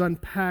words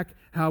unpack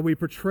how we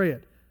portray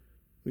it.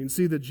 We can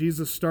see that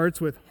Jesus starts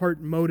with heart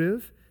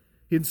motive.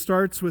 He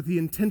starts with the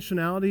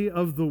intentionality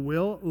of the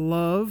will.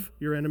 Love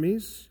your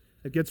enemies.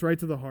 It gets right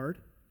to the heart.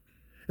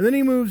 And then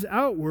he moves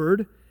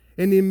outward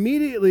and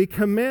immediately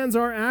commands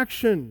our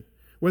action,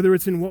 whether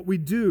it's in what we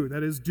do,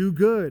 that is, do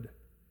good,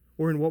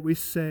 or in what we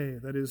say,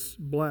 that is,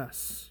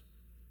 bless.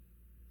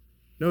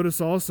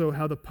 Notice also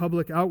how the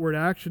public outward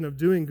action of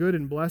doing good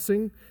and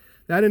blessing,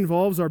 that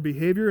involves our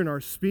behavior and our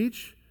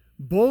speech,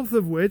 both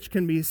of which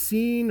can be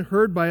seen,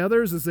 heard by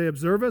others as they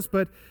observe us,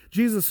 but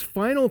Jesus'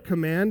 final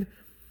command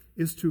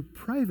is to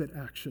private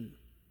action.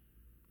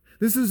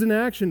 This is an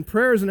action,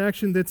 prayer is an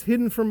action that's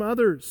hidden from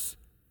others.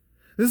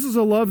 This is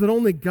a love that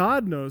only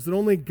God knows, that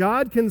only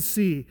God can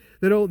see,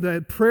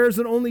 that prayers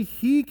that only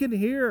He can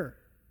hear.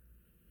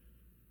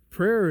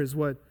 Prayer is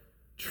what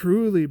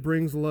truly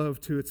brings love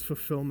to its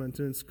fulfillment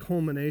and its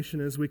culmination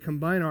as we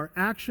combine our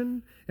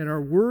action and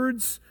our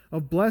words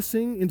of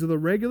blessing into the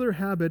regular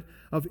habit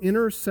of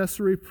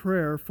intercessory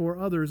prayer for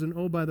others. And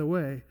oh, by the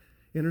way,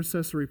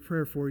 intercessory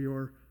prayer for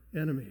your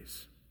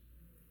enemies.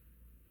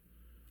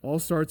 All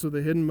starts with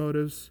the hidden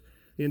motives,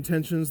 the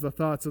intentions, the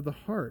thoughts of the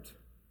heart.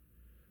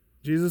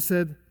 Jesus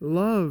said,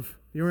 love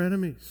your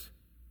enemies.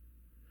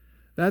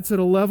 That's at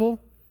a level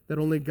that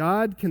only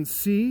God can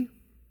see,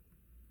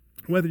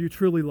 whether you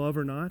truly love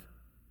or not.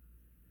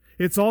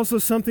 It's also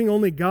something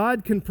only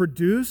God can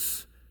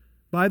produce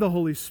by the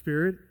Holy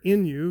Spirit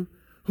in you,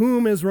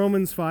 whom, as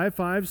Romans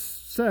 5:5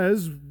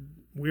 says,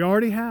 we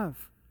already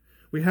have.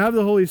 We have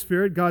the Holy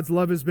Spirit. God's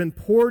love has been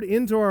poured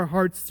into our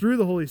hearts through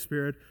the Holy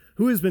Spirit,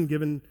 who has been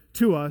given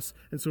to us.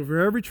 And so for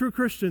every true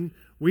Christian,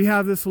 we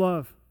have this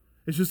love.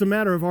 It's just a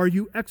matter of, are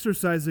you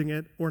exercising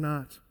it or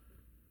not?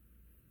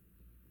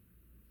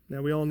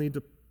 Now, we all need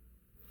to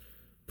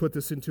put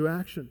this into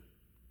action.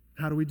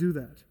 How do we do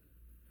that?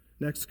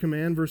 Next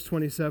command, verse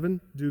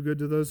 27, do good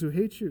to those who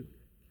hate you.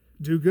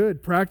 Do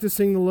good.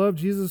 Practicing the love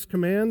Jesus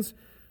commands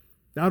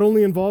not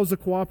only involves the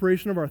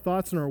cooperation of our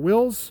thoughts and our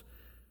wills,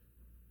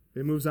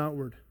 it moves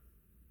outward.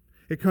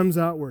 It comes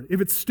outward. If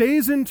it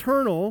stays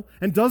internal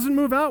and doesn't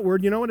move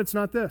outward, you know what? It's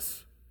not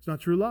this. It's not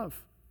true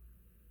love.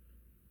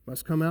 It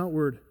must come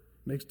outward. It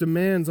makes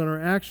demands on our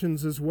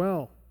actions as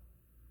well.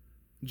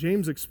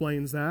 James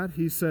explains that.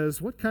 He says,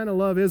 what kind of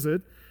love is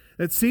it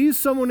that sees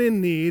someone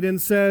in need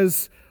and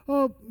says,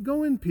 oh,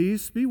 go in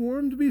peace, be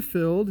warmed, be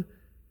filled,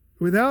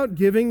 without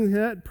giving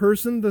that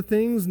person the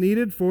things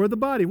needed for the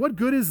body? What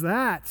good is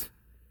that?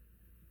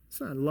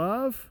 It's not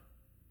love.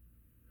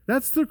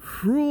 That's the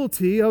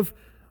cruelty of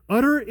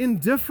utter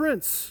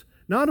indifference.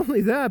 Not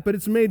only that, but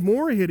it's made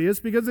more hideous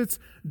because it's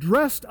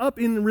dressed up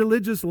in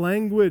religious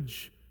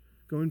language.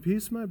 Go in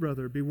peace, my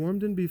brother, be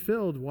warmed and be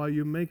filled while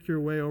you make your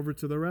way over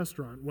to the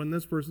restaurant when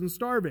this person's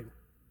starving.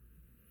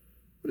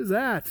 What is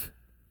that?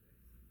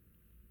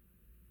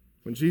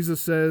 When Jesus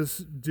says,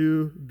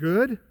 do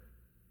good,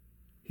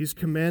 He's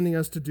commanding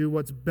us to do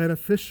what's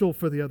beneficial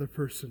for the other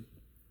person.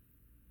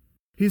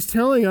 He's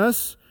telling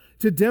us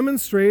to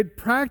demonstrate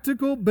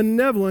practical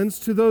benevolence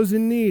to those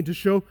in need, to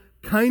show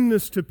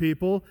kindness to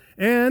people,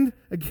 and,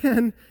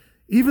 again,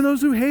 even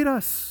those who hate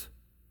us.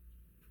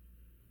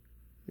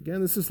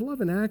 Again, this is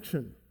love in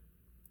action.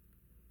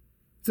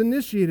 It's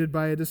initiated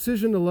by a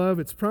decision to love.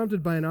 It's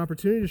prompted by an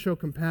opportunity to show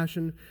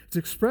compassion. It's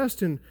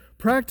expressed in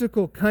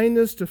practical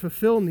kindness to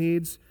fulfill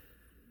needs.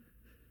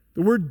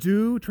 The word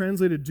do,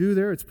 translated do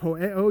there, it's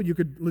poeo. You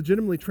could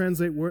legitimately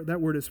translate that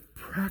word as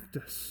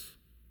practice.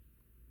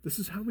 This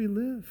is how we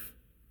live.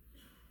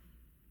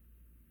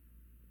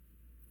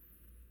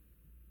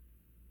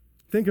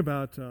 Think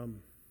about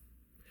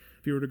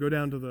if you were to go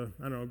down to the,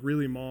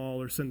 Greeley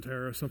Mall or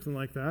Centera or something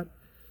like that.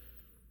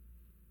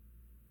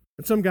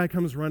 And some guy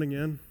comes running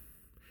in,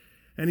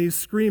 and he's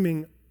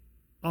screaming,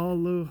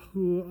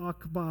 Allahu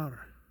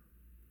Akbar,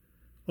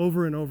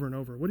 over and over and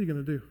over. What are you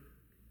going to do?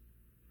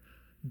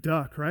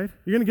 Duck, right?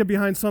 You're going to get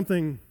behind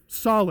something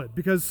solid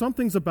because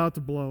something's about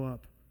to blow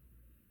up.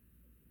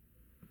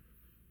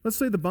 Let's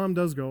say the bomb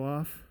does go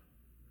off,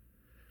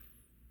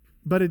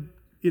 but it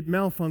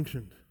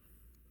malfunctioned.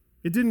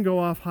 It didn't go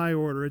off high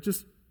order. It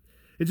just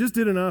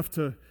did enough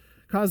to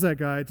cause that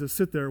guy to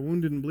sit there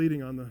wounded and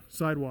bleeding on the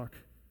sidewalk.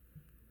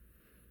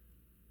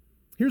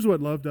 Here's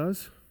what love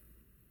does.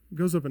 It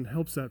goes up and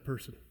helps that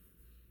person.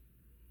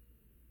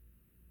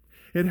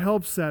 It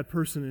helps that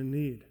person in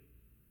need.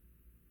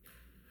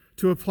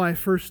 To apply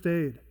first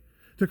aid,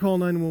 to call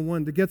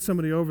 911, to get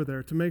somebody over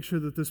there, to make sure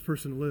that this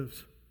person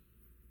lives.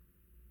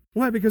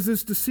 Why? Because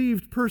this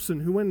deceived person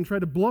who went and tried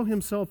to blow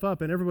himself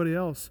up and everybody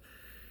else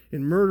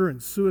in murder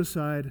and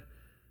suicide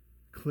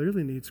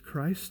clearly needs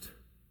Christ.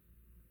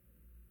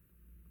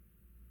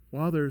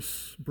 While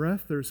there's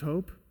breath, there's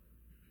hope.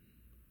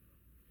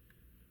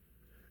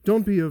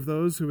 Don't be of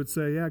those who would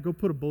say, yeah, go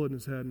put a bullet in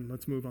his head and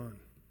let's move on.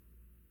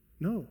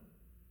 No.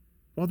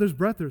 While there's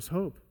breath, there's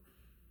hope.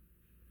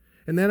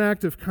 And that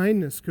act of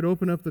kindness could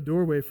open up the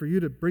doorway for you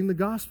to bring the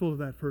gospel to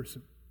that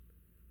person.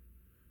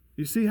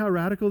 You see how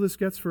radical this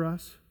gets for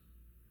us?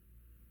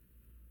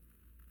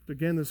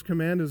 Again, this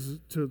command is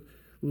to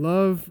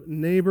love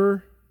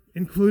neighbor,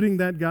 including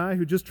that guy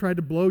who just tried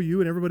to blow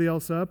you and everybody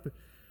else up,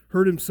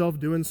 hurt himself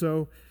doing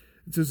so.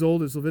 It's as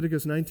old as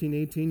Leviticus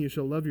 19:18, you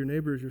shall love your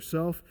neighbor as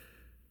yourself.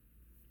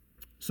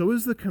 So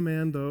is the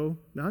command, though,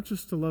 not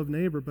just to love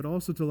neighbor, but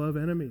also to love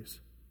enemies.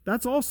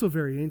 That's also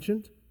very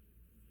ancient.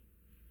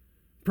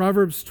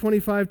 Proverbs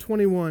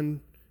 25:21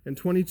 and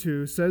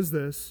 22 says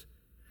this,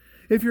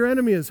 if your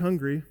enemy is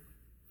hungry,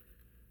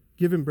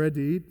 give him bread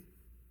to eat.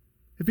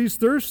 If he's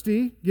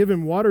thirsty, give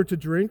him water to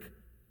drink,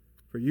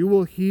 for you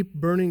will heap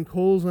burning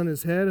coals on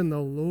his head, and the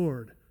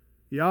Lord,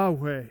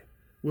 Yahweh,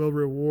 will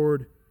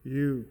reward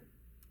you.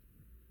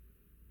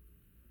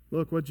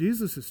 Look, what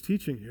Jesus is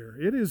teaching here,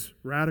 it is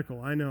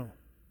radical, I know.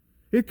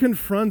 It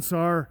confronts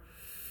our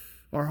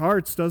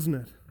hearts, doesn't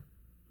it?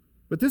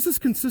 But this is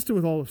consistent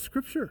with all of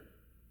Scripture.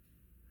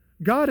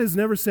 God has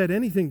never said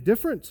anything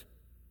different.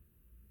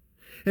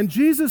 And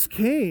Jesus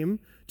came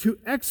to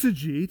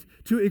exegete,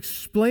 to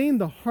explain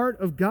the heart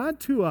of God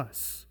to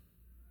us.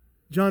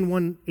 John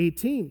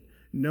 1:18,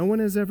 no one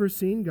has ever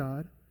seen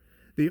God.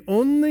 The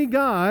only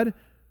God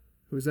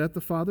who is at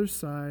the Father's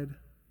side,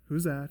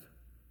 who's that?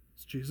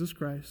 It's Jesus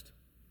Christ.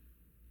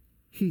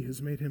 He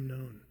has made him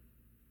known.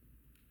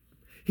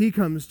 He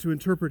comes to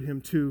interpret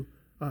him to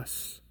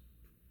us.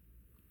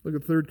 Look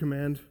at the third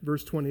command,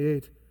 verse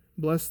 28.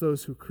 Bless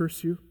those who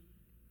curse you.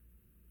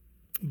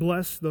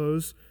 Bless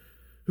those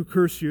who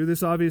curse you.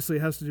 This obviously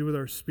has to do with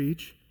our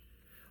speech.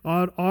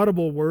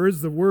 Audible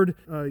words, the word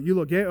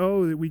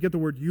eulogeo, we get the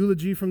word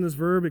eulogy from this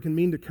verb. It can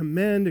mean to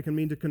commend, it can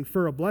mean to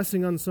confer a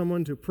blessing on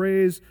someone, to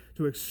praise,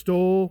 to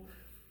extol.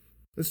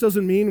 This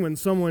doesn't mean when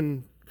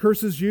someone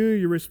curses you,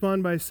 you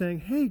respond by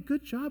saying, hey,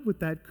 good job with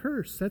that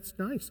curse. That's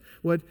nice.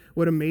 What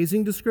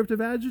amazing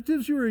descriptive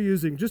adjectives you were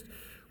using. Just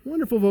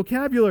wonderful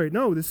vocabulary.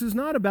 No, this is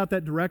not about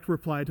that direct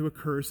reply to a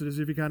curse, as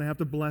if you kind of have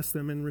to bless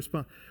them and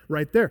respond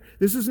right there.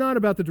 This is not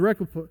about the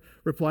direct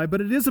reply, but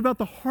it is about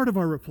the heart of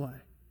our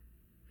reply.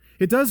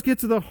 It does get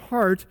to the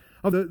heart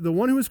of the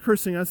one who is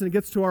cursing us, and it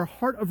gets to our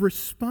heart of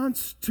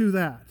response to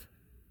that.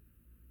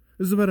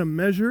 This is about a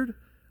measured,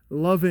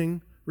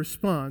 loving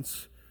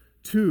response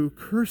to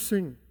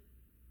cursing.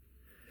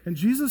 And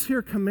Jesus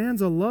here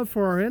commands a love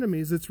for our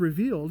enemies that's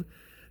revealed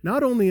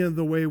not only in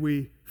the way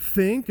we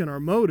think and our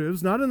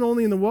motives, not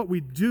only in what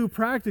we do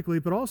practically,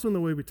 but also in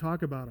the way we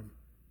talk about them,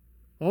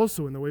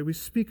 also in the way we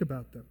speak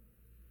about them.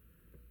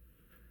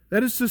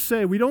 That is to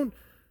say, we don't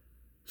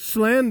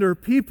slander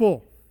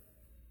people.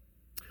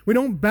 We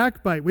don't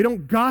backbite. We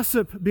don't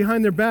gossip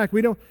behind their back.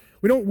 We don't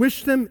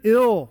wish them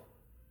ill.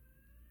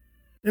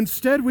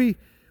 Instead, when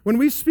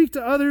we speak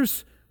to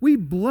others, we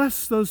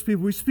bless those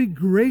people. We speak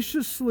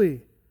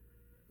graciously.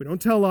 We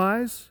don't tell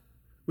lies.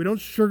 We don't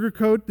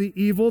sugarcoat the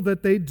evil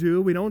that they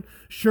do. We don't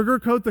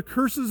sugarcoat the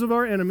curses of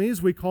our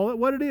enemies. We call it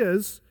what it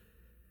is,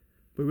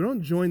 but we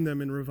don't join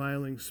them in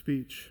reviling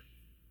speech.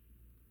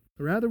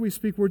 Rather, we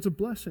speak words of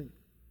blessing.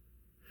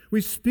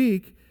 We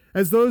speak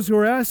as those who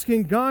are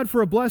asking God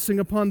for a blessing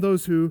upon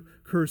those who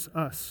curse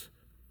us.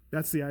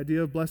 That's the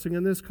idea of blessing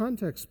in this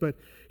context. But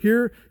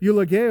here,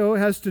 eulogeo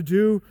has to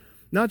do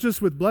not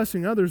just with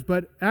blessing others,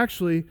 but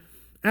actually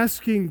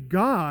asking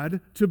God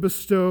to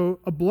bestow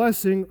a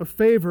blessing, a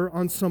favor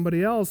on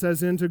somebody else,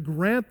 as in to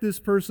grant this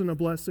person a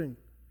blessing.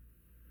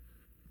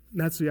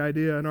 That's the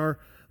idea. And our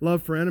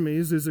love for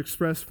enemies is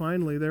expressed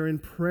finally there in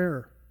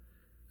prayer.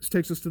 This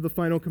takes us to the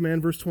final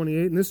command, verse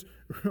 28, and this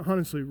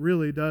honestly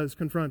really does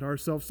confront our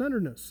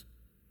self-centeredness.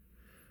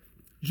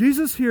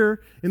 Jesus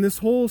here in this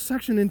whole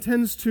section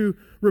intends to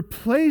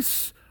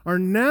replace our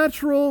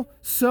natural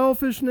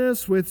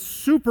selfishness with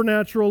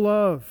supernatural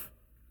love.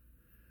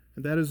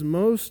 And that is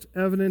most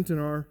evident in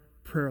our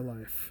prayer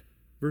life.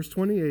 Verse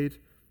 28,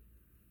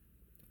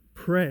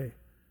 pray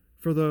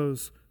for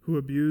those who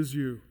abuse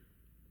you.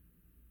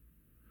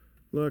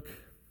 Look,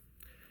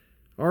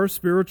 our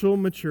spiritual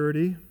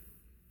maturity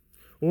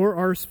or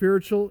our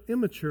spiritual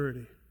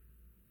immaturity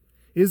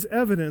is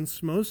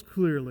evidenced most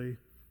clearly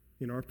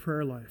in our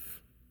prayer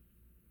life.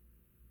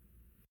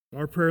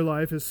 Our prayer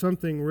life is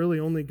something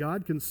really only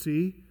God can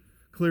see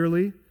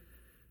clearly,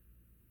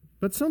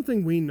 but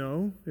something we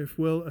know if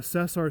we'll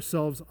assess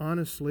ourselves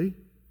honestly.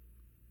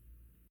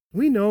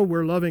 We know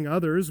we're loving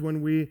others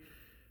when we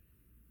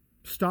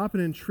stop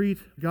and entreat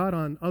God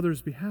on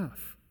others'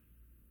 behalf.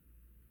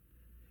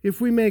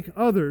 If we make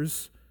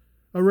others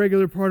a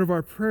regular part of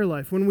our prayer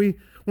life, when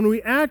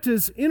we act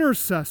as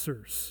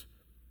intercessors,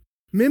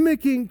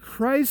 mimicking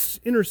Christ's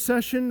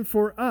intercession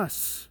for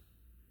us,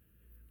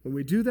 when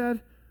we do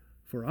that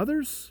for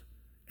others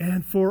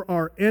and for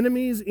our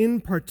enemies in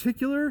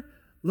particular,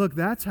 look,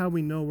 that's how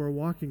we know we're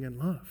walking in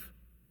love.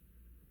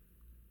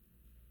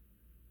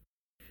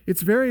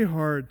 It's very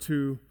hard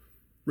to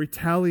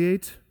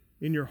retaliate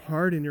in your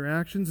heart, in your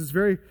actions. It's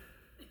very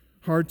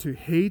hard to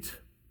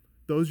hate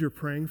those you're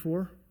praying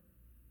for.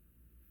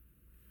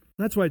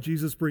 That's why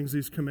Jesus brings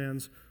these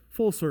commands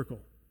full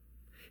circle.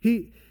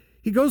 He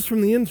goes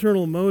from the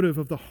internal motive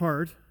of the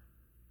heart,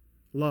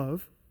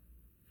 love,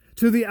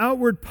 to the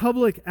outward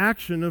public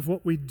action of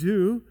what we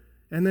do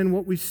and then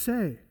what we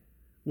say,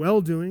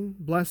 well-doing,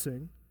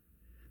 blessing.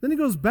 Then he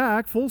goes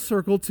back full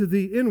circle to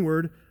the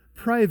inward,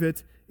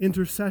 private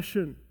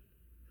intercession,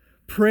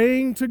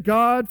 praying to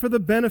God for the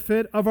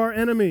benefit of our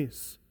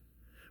enemies,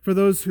 for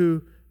those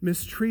who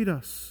mistreat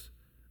us,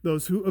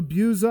 those who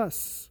abuse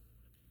us.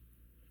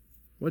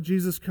 What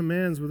Jesus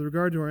commands with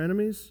regard to our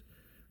enemies,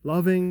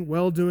 loving,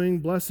 well-doing,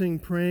 blessing,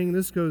 praying,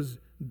 this goes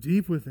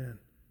deep within.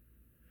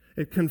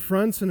 It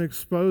confronts and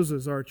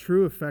exposes our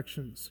true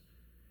affections.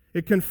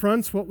 It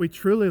confronts what we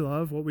truly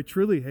love, what we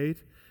truly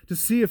hate, to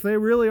see if they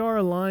really are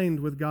aligned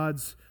with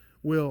God's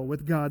will,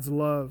 with God's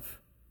love.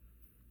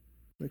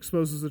 It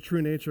exposes the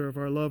true nature of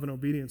our love and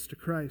obedience to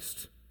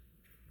Christ.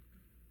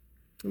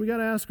 And we got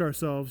to ask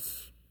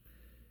ourselves,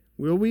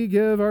 will we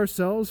give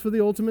ourselves for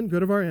the ultimate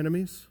good of our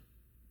enemies,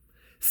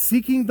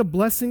 seeking the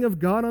blessing of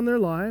God on their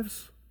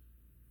lives?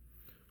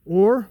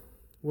 Or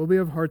will we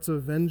have hearts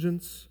of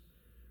vengeance,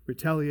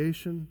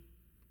 retaliation,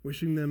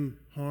 wishing them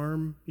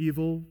harm,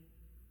 evil,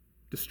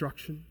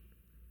 destruction?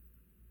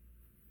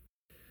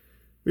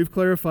 We've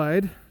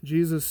clarified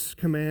Jesus'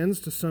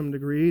 commands to some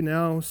degree.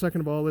 Now,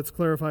 second of all, let's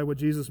clarify what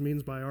Jesus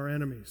means by our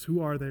enemies.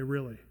 Who are they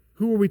really?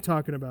 Who are we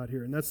talking about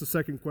here? And that's the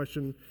second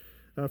question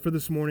for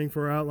this morning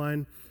for our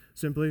outline.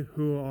 Simply,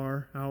 who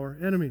are our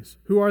enemies?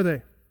 Who are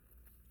they?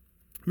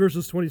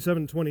 Verses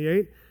 27 and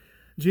 28,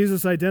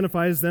 Jesus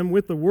identifies them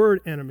with the word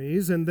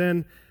enemies, and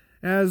then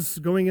as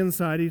going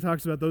inside, he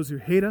talks about those who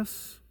hate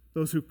us,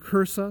 those who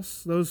curse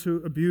us, those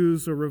who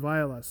abuse or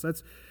revile us.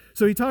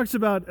 So he talks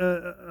about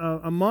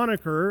a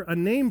moniker, a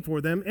name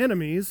for them,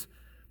 enemies,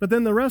 but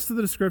then the rest of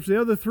the description,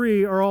 the other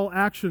three are all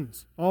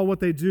actions, all what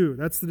they do.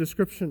 That's the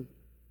description.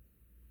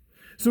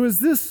 So is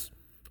this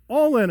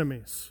all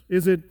enemies?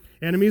 Is it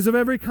enemies of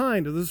every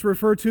kind? Does this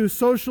refer to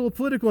social,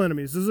 political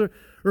enemies? Does it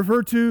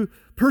refer to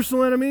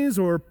personal enemies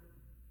or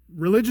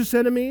religious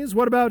enemies?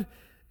 What about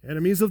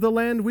enemies of the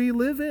land we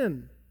live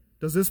in?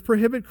 Does this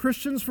prohibit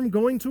Christians from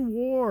going to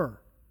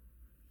war?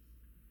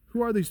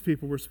 Who are these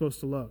people we're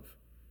supposed to love?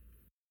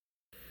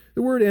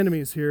 The word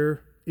enemies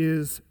here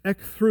is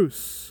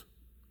ekthrous.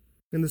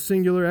 In the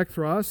singular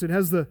ekthros, it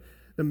has the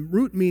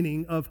root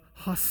meaning of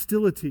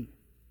hostility.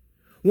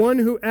 One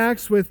who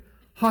acts with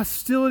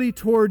hostility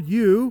toward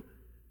you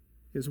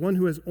is one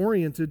who is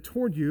oriented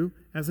toward you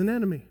as an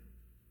enemy.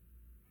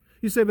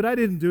 You say, but I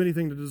didn't do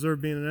anything to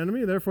deserve being an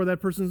enemy, therefore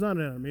that person's not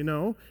an enemy.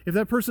 No. If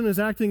that person is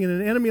acting in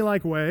an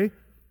enemy-like way,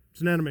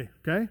 it's an enemy,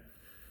 okay?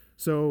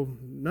 So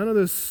none of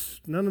this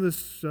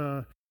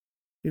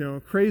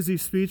crazy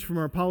speech from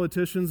our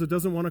politicians that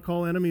doesn't want to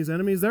call enemies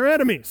enemies. They're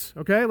enemies,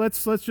 okay?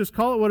 Let's just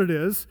call it what it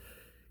is.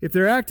 If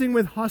they're acting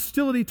with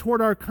hostility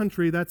toward our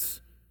country, that's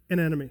an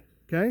enemy,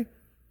 okay?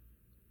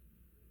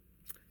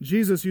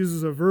 Jesus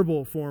uses a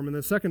verbal form in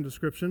the second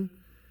description.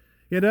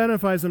 He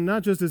identifies them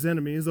not just as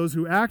enemies, those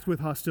who act with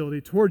hostility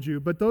toward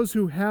you, but those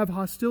who have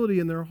hostility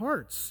in their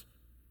hearts.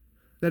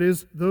 That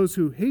is, those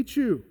who hate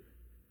you.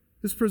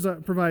 This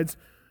provides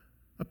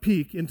a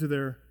peek into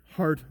their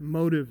heart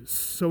motives.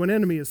 So an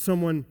enemy is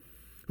someone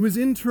who is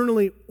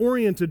internally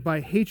oriented by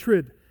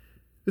hatred.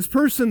 This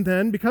person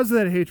then, because of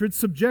that hatred,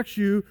 subjects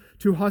you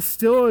to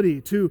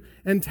hostility, to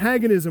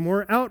antagonism,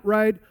 or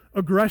outright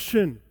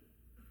aggression.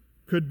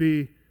 Could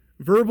be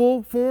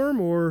verbal form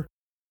or,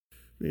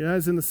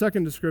 as in the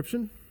second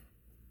description,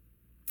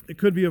 it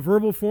could be a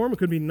verbal form, it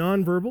could be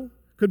nonverbal,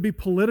 it could be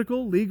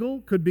political,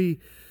 legal, could be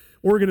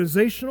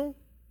organizational,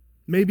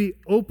 maybe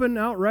open,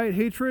 outright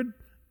hatred,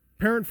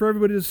 apparent for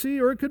everybody to see,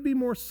 or it could be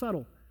more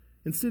subtle,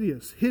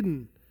 insidious,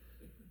 hidden,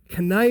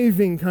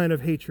 conniving kind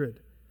of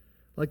hatred,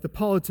 like the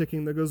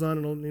politicking that goes on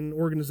in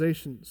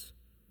organizations.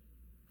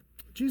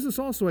 Jesus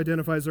also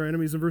identifies our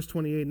enemies in verse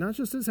 28, not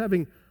just as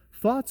having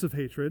thoughts of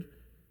hatred,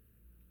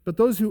 but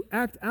those who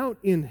act out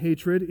in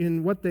hatred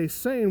in what they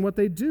say and what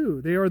they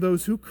do. They are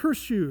those who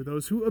curse you,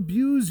 those who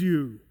abuse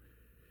you,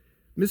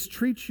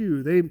 mistreat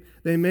you.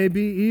 They may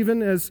be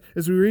even, as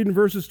we read in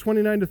verses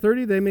 29 to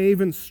 30, they may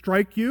even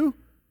strike you.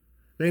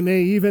 They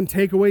may even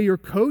take away your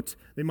coat.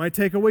 They might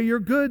take away your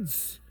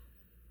goods.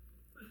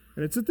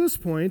 And it's at this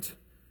point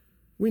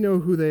we know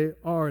who they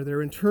are.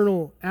 Their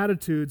internal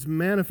attitudes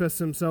manifest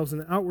themselves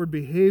in outward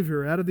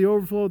behavior out of the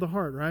overflow of the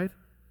heart, right?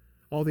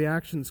 All the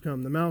actions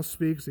come. The mouth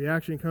speaks, the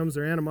action comes.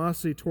 Their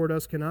animosity toward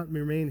us cannot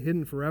remain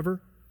hidden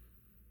forever.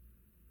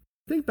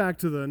 Think back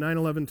to the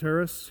 9/11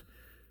 terrorists.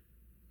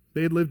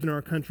 They had lived in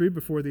our country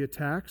before the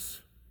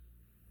attacks.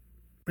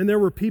 And there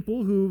were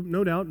people who,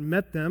 no doubt,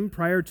 met them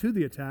prior to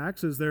the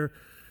attacks as they're,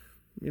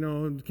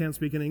 can't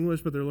speak in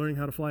English, but they're learning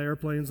how to fly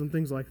airplanes and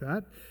things like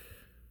that.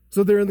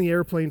 So they're in the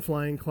airplane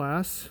flying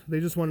class. They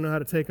just want to know how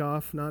to take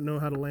off, not know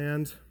how to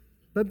land.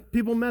 But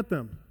people met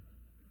them,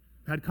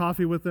 had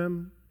coffee with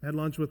them, had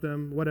lunch with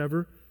them,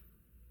 whatever.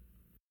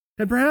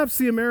 And perhaps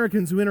the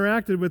Americans who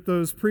interacted with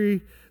those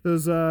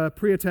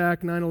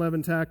pre-attack,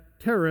 9/11 attack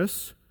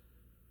terrorists,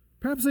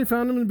 perhaps they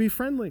found them to be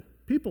friendly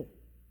people,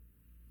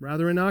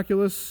 rather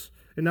innocuous,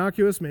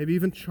 maybe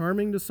even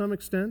charming to some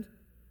extent.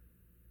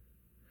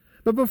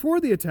 But before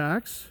the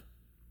attacks,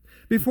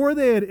 before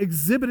they had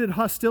exhibited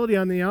hostility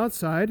on the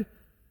outside,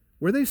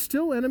 were they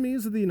still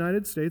enemies of the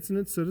United States and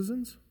its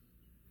citizens?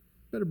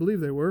 Better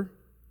believe they were.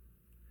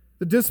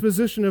 The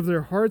disposition of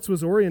their hearts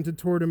was oriented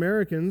toward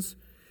Americans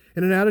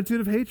in an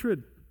attitude of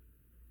hatred.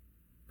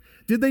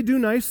 Did they do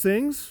nice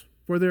things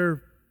for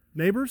their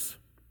neighbors?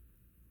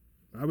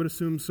 I would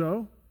assume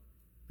so.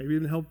 Maybe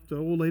even help the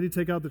old lady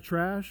take out the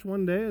trash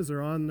one day as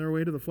they're on their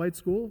way to the flight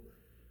school.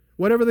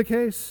 Whatever the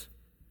case.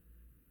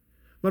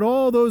 But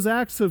all those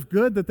acts of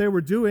good that they were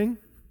doing,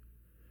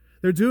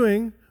 they're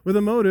doing with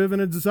a motive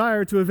and a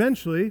desire to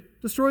eventually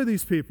destroy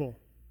these people.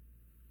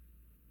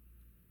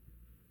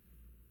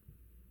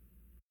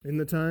 In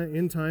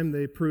time,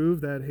 they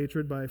proved that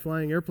hatred by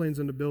flying airplanes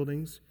into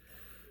buildings,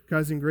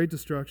 causing great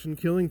destruction,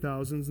 killing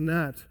thousands, and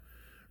that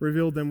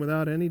revealed them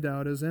without any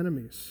doubt as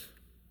enemies.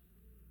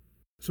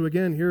 So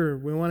again, here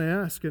we want to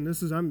ask, and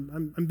this is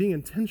I'm being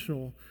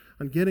intentional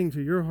on getting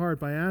to your heart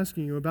by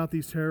asking you about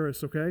these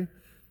terrorists, okay?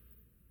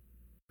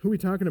 Who are we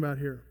talking about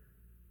here?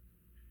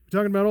 We're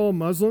talking about all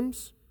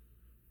Muslims?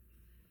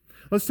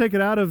 Let's take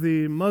it out of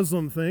the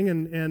Muslim thing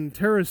and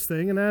terrorist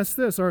thing and ask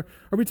this. Are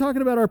we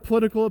talking about our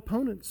political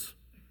opponents?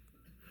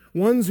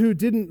 Ones who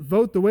didn't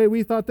vote the way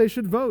we thought they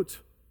should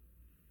vote?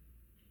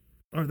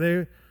 Are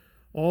they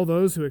all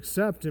those who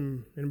accept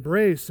and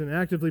embrace and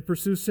actively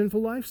pursue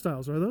sinful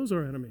lifestyles? Are those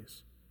our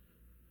enemies?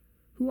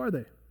 Who are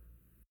they?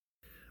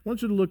 I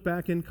want you to look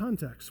back in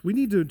context. We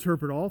need to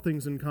interpret all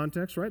things in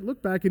context, right?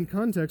 Look back in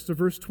context to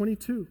verse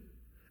 22.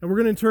 And we're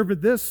going to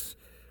interpret this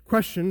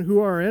question, who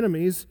are our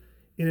enemies,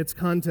 in its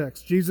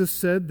context. Jesus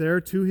said there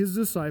to his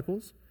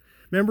disciples,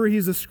 remember,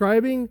 he's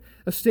ascribing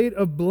a state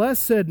of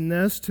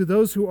blessedness to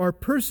those who are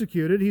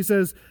persecuted. He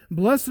says,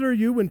 blessed are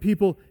you when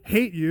people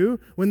hate you,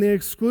 when they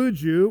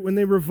exclude you, when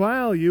they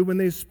revile you, when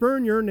they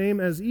spurn your name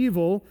as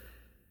evil.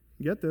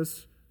 Get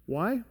this.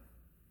 Why?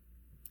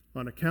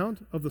 On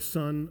account of the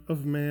Son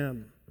of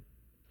Man.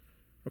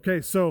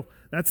 Okay, so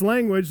that's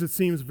language that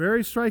seems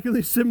very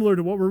strikingly similar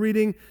to what we're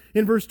reading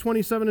in verse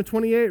 27 and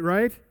 28,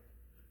 right?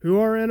 Who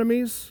are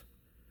enemies?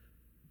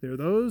 They're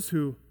those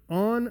who,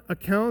 on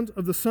account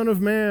of the Son of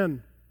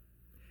Man,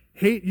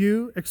 hate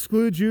you,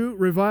 exclude you,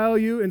 revile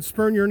you, and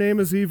spurn your name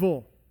as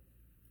evil.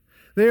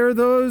 They are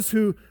those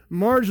who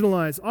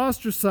marginalize,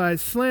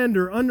 ostracize,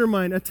 slander,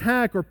 undermine,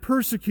 attack, or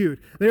persecute.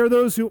 They are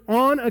those who,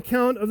 on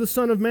account of the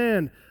Son of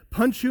Man,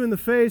 punch you in the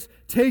face,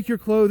 take your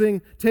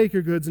clothing, take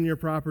your goods and your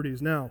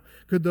properties. Now,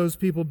 could those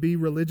people be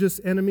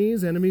religious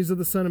enemies, enemies of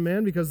the Son of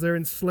Man, because they're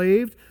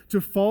enslaved to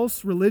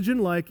false religion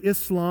like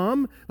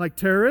Islam, like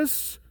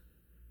terrorists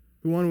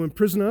who want to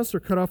imprison us or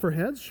cut off our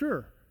heads?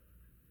 Sure.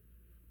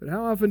 But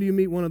how often do you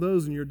meet one of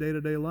those in your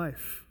day-to-day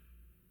life?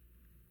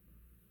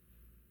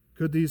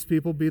 Could these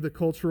people be the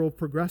cultural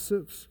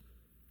progressives?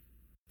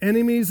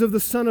 Enemies of the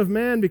Son of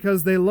Man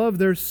because they love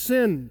their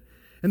sin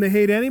and they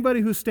hate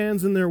anybody who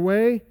stands in their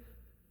way?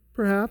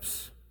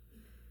 Perhaps.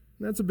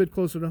 That's a bit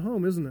closer to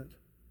home, isn't it?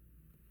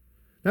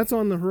 That's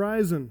on the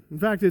horizon. In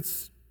fact,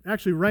 it's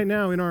actually right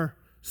now in our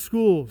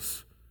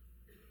schools.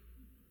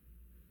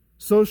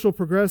 Social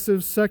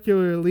progressives,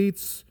 secular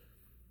elites,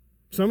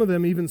 some of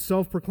them even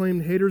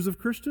self-proclaimed haters of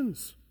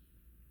Christians.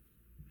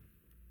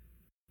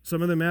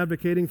 Some of them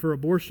advocating for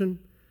abortion.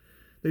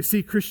 They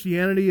see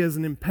Christianity as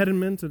an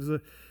impediment,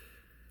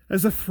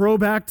 as a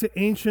throwback to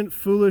ancient,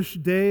 foolish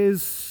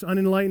days,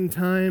 unenlightened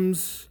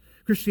times.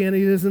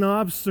 Christianity is an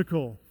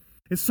obstacle.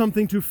 It's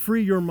something to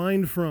free your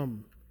mind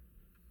from.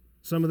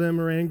 Some of them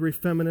are angry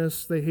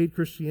feminists. They hate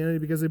Christianity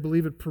because they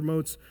believe it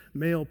promotes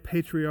male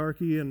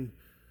patriarchy and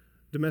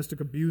domestic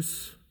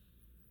abuse.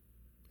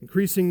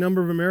 Increasing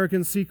number of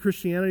Americans see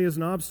Christianity as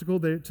an obstacle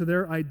to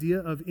their idea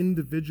of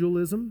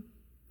individualism.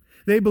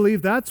 They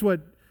believe that's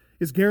what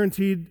is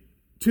guaranteed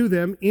to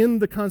them in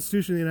the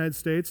Constitution of the United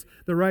States,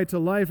 the right to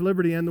life,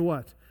 liberty, and the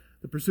what?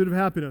 the pursuit of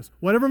happiness.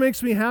 Whatever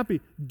makes me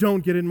happy,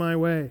 don't get in my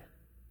way.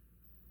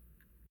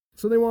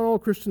 So they want all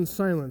Christians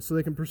silenced so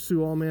they can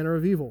pursue all manner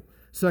of evil,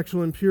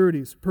 sexual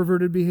impurities,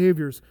 perverted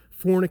behaviors,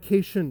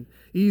 fornication,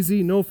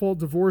 easy, no-fault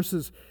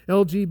divorces,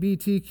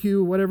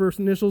 LGBTQ, whatever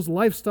initials,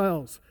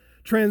 lifestyles,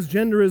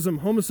 transgenderism,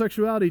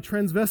 homosexuality,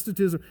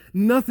 transvestitism.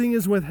 Nothing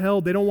is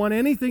withheld. They don't want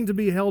anything to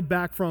be held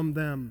back from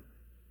them.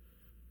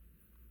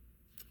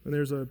 And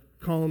there's a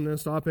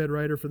columnist, op-ed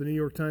writer for the New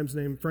York Times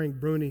named Frank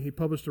Bruni. He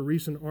published a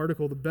recent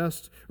article,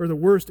 the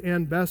worst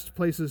and best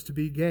places to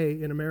be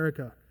gay in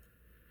America.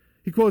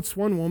 He quotes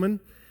one woman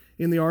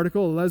in the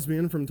article, a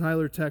lesbian from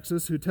Tyler,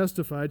 Texas, who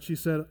testified. She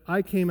said,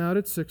 "I came out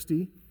at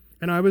 60,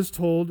 and I was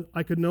told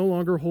I could no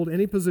longer hold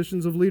any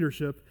positions of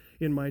leadership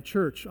in my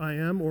church. I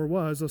am or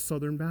was a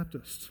Southern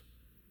Baptist."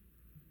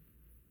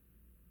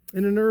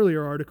 In an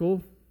earlier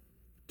article,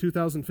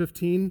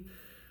 2015,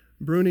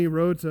 Bruni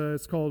wrote,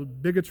 it's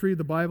called Bigotry,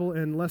 the Bible,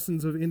 and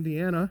Lessons of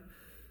Indiana.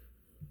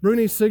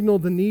 Bruni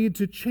signaled the need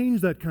to change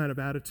that kind of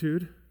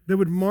attitude that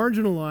would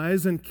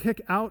marginalize and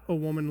kick out a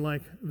woman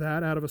like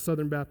that out of a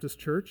Southern Baptist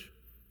church.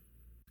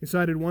 He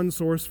cited one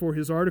source for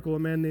his article, a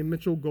man named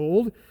Mitchell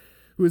Gold,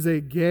 who is a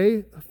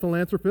gay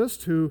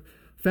philanthropist who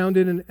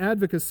founded an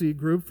advocacy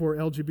group for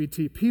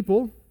LGBT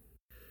people.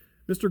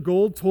 Mr.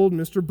 Gold told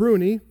Mr.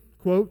 Bruni,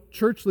 quote,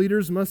 "Church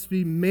leaders must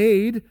be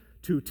made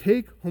to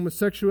take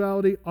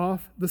homosexuality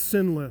off the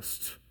sin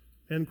list,"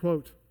 end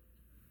quote.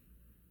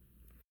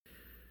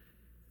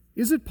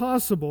 Is it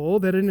possible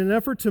that in an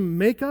effort to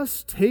make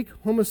us take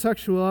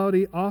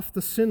homosexuality off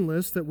the sin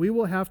list that we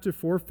will have to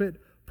forfeit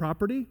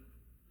property,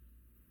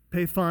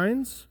 pay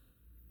fines,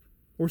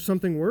 or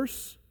something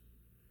worse?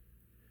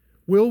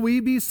 Will we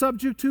be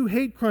subject to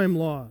hate crime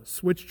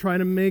laws, which try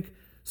to make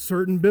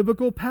certain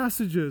biblical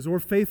passages or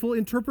faithful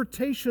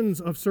interpretations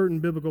of certain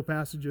biblical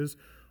passages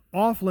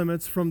off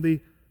limits from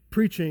the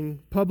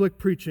public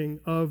preaching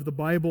of the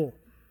Bible?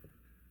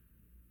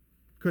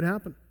 Could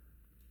happen.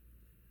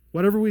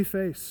 Whatever we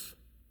face,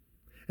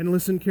 and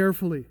listen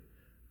carefully,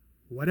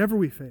 whatever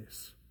we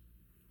face,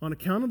 on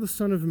account of the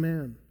Son of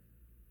Man,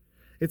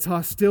 it's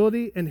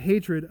hostility and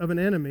hatred of an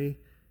enemy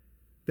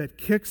that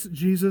kicks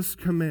Jesus'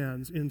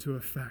 commands into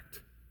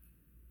effect.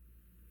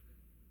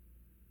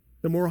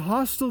 The more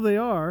hostile they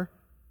are,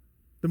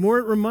 the more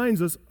it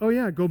reminds us, oh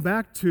yeah, go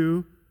back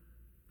to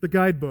the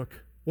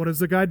guidebook. What does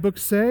the guidebook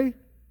say?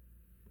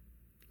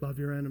 Love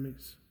your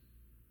enemies.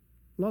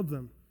 Love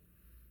them.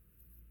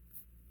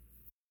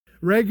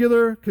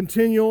 Regular,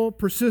 continual,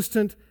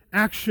 persistent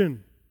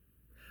action.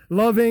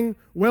 Loving,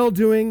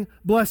 well-doing,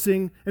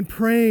 blessing, and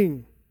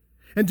praying.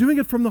 And doing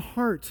it from the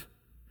heart.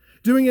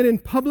 Doing it in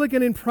public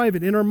and in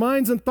private, in our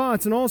minds and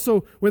thoughts, and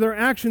also with our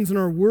actions and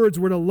our words.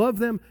 We're to love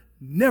them,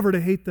 never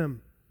to hate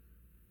them.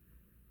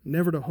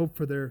 Never to hope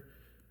for their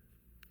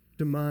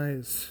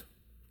demise.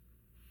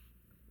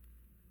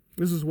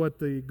 This is what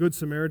the Good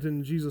Samaritan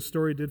in Jesus'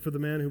 story did for the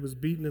man who was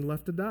beaten and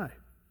left to die.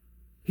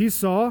 He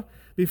saw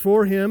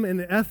before him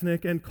an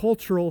ethnic and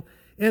cultural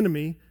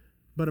enemy,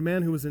 but a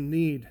man who was in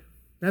need.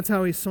 That's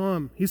how he saw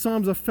him. He saw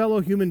him as a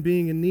fellow human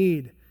being in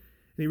need.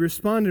 And he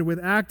responded with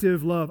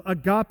active love,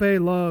 agape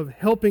love,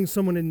 helping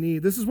someone in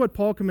need. This is what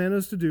Paul commanded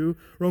us to do.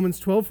 Romans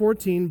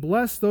 12:14,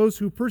 "Bless those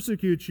who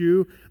persecute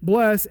you,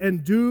 bless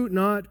and do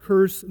not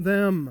curse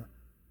them."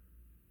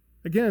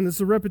 Again, this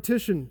is a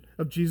repetition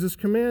of Jesus'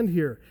 command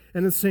here.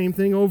 And the same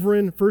thing over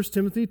in 1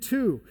 Timothy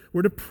 2.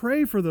 We're to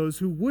pray for those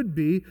who would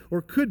be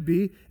or could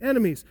be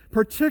enemies,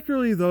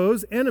 particularly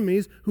those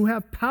enemies who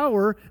have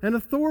power and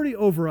authority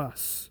over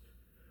us.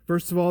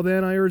 First of all,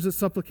 then, I urge that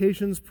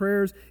supplications,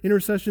 prayers,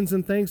 intercessions,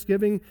 and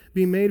thanksgiving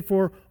be made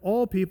for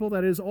all people,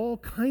 that is, all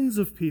kinds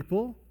of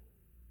people.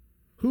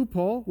 Who,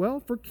 Paul? Well,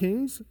 for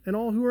kings and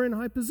all who are in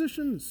high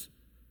positions,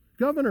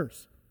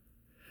 governors,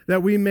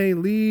 that we may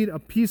lead a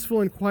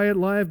peaceful and quiet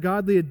life,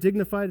 godly and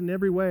dignified in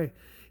every way.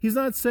 He's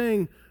not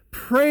saying,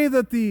 pray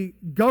that the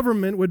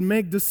government would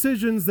make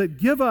decisions that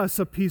give us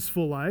a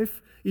peaceful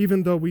life,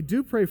 even though we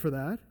do pray for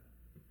that.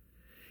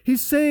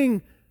 He's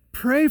saying,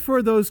 pray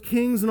for those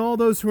kings and all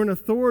those who are in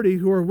authority,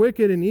 who are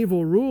wicked and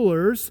evil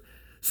rulers,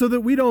 so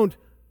that we don't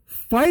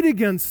fight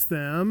against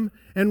them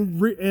and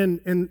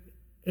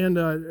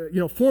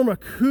form a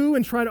coup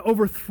and try to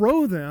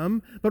overthrow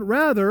them, but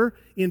rather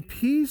in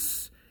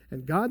peace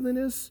and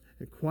godliness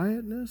and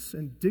quietness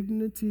and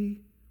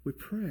dignity we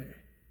pray,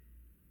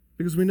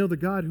 because we know the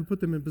God who put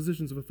them in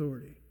positions of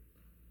authority.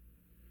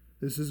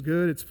 This is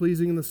good. It's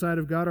pleasing in the sight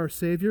of God our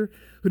Savior,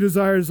 who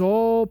desires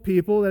all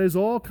people, that is,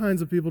 all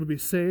kinds of people, to be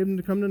saved and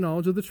to come to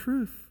knowledge of the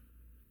truth.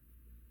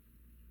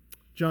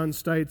 John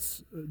Stott,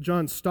 cites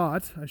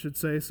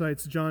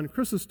John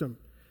Chrysostom,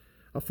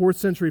 a 4th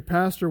century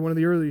pastor, one of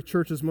the early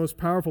church's most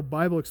powerful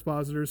Bible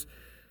expositors.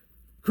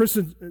 This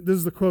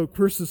is the quote: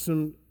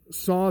 "Chrysostom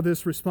saw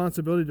this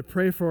responsibility to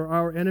pray for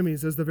our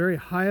enemies as the very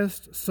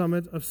highest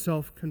summit of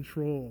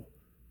self-control."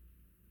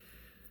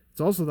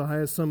 It's also the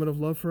highest summit of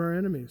love for our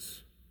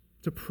enemies,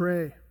 to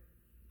pray.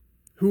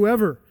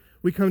 Whoever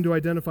we come to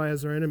identify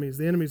as our enemies,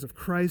 the enemies of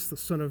Christ, the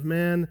Son of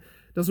Man,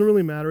 Doesn't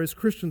really matter. As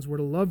Christians, we're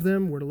to love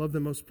them. We're to love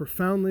them most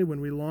profoundly when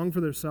we long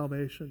for their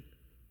salvation.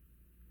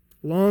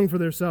 Long for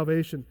their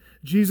salvation.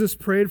 Jesus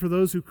prayed for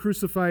those who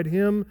crucified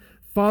him.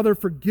 Father,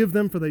 forgive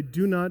them, for they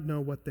do not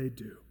know what they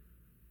do.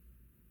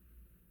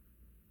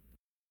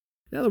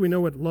 Now that we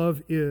know what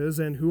love is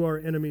and who our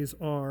enemies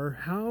are,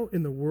 how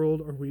in the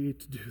world are we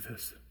to do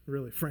this?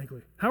 Really,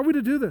 frankly. How are we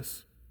to do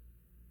this?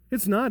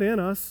 It's not in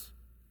us.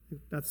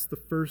 That's the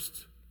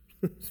first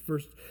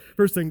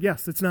thing.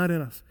 Yes, it's not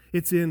in us.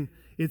 It's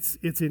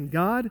in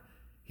God.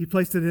 He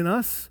placed it in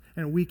us,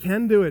 and we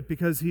can do it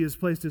because He has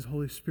placed His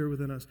Holy Spirit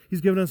within us.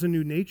 He's given us a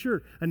new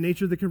nature, a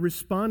nature that can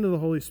respond to the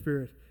Holy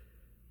Spirit.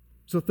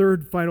 So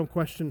third, final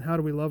question, how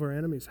do we love our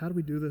enemies? How do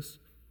we do this?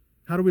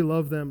 How do we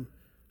love them?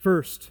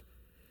 First,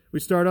 we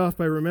start off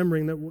by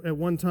remembering that at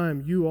one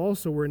time you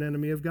also were an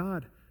enemy of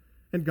God,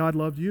 and God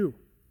loved you.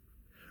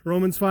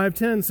 Romans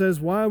 5:10 says,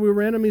 while we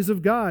were enemies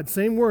of God,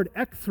 same word,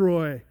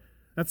 ekthroi.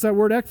 That's that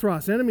word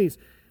ekthros, enemies.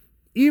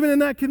 Even in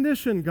that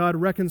condition, God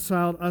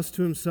reconciled us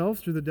to Himself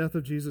through the death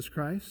of Jesus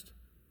Christ.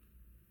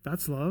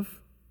 That's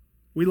love.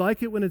 We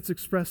like it when it's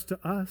expressed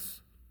to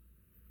us.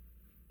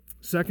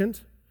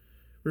 Second,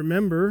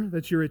 remember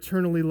that you're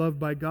eternally loved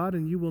by God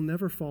and you will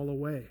never fall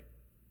away.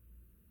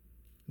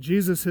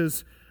 Jesus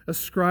has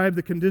ascribed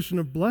the condition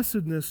of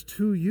blessedness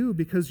to you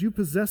because you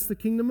possess the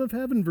kingdom of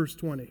heaven, verse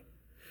 20.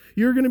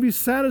 You're going to be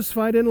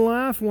satisfied and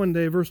laugh one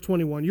day, verse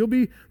 21. You'll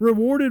be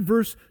rewarded,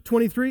 verse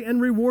 23,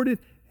 and rewarded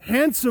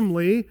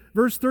handsomely,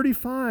 verse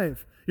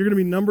 35. You're going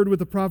to be numbered with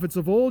the prophets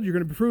of old. You're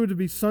going to be proved to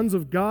be sons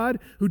of God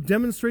who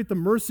demonstrate the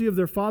mercy of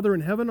their Father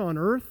in heaven on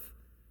earth.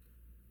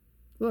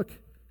 Look,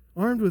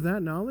 armed with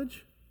that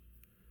knowledge,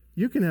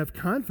 you can have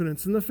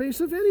confidence in the face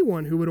of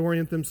anyone who would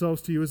orient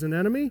themselves to you as an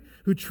enemy,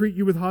 who treat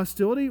you with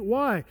hostility.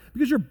 Why?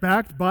 Because you're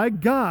backed by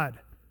God.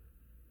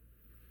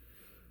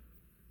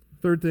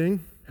 Third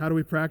thing, how do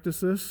we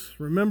practice this?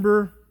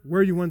 Remember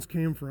where you once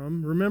came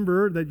from.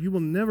 Remember that you will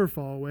never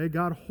fall away.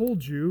 God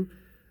holds you.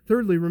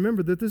 Thirdly,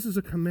 remember that this is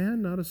a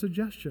command, not a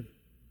suggestion.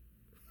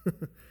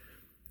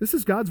 This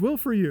is God's will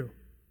for you.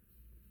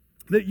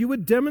 That you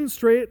would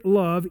demonstrate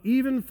love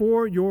even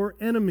for your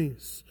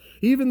enemies.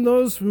 Even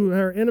those who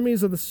are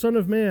enemies of the Son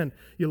of Man.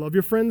 You love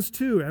your friends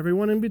too,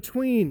 everyone in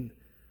between.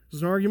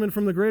 There's an argument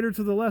from the greater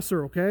to the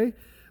lesser, okay?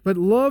 But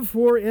love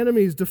for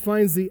enemies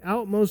defines the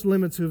outmost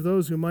limits of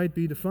those who might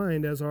be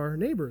defined as our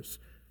neighbors.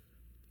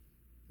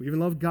 We even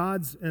love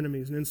God's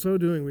enemies, and in so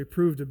doing, we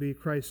prove to be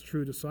Christ's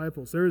true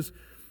disciples. There is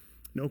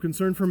no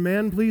concern for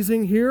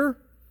man-pleasing here,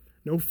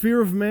 no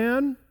fear of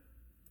man.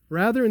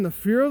 Rather, in the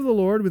fear of the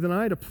Lord, with an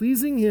eye to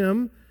pleasing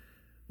Him,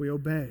 we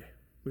obey.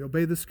 We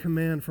obey this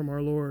command from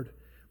our Lord.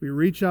 We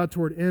reach out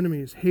toward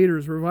enemies,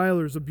 haters,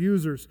 revilers,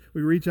 abusers.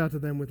 We reach out to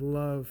them with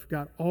love.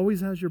 God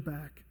always has your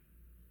back.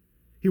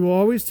 He will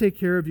always take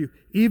care of you,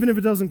 even if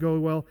it doesn't go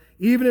well,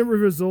 even if it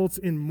results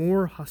in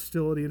more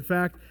hostility. In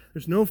fact,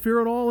 there's no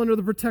fear at all under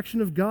the protection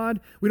of God.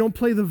 We don't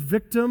play the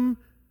victim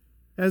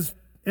as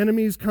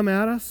enemies come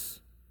at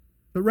us,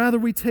 but rather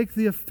we take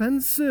the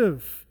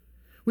offensive.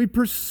 We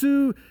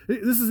pursue,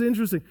 this is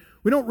interesting,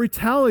 we don't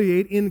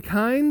retaliate in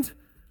kind.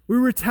 We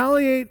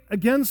retaliate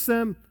against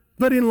them,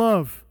 but in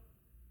love.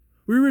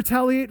 We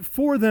retaliate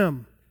for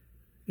them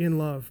in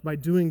love by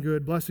doing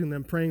good, blessing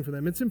them, praying for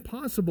them. It's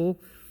impossible.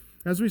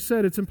 As we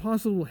said, it's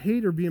impossible to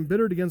hate or be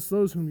embittered against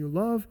those whom you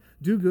love.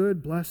 Do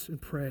good, bless,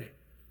 and pray.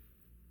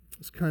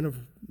 This kind of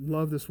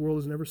love this world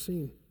has never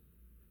seen.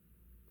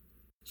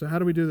 So how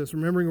do we do this?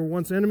 Remembering we're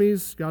once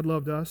enemies, God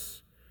loved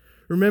us.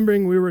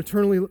 Remembering we're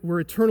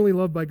eternally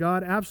loved by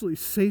God, absolutely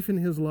safe in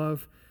His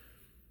love.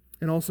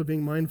 And also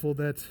being mindful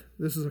that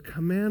this is a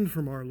command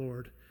from our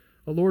Lord.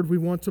 A Lord we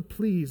want to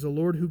please, a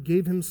Lord who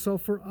gave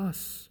Himself for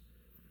us.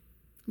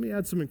 Let me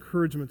add some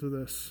encouragement to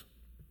this.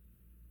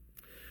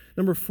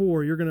 Number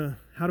 4,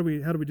 how do we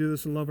do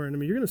this and love our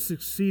enemy? You're going to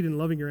succeed in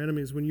loving your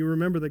enemies when you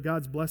remember that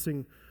God's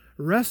blessing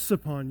rests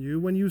upon you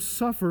when you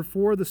suffer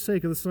for the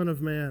sake of the Son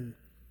of Man.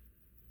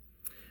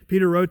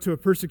 Peter wrote to a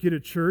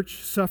persecuted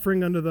church,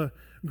 suffering under the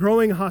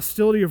growing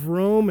hostility of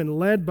Rome and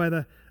led by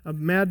a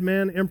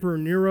madman, Emperor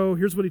Nero.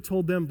 Here's what he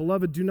told them: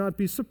 Beloved, do not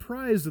be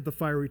surprised at the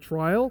fiery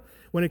trial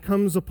when it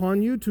comes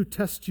upon you to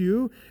test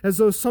you as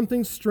though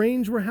something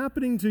strange were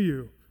happening to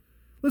you.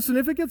 Listen,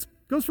 if it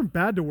goes from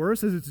bad to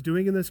worse, as it's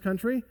doing in this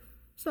country,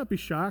 let's not be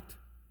shocked.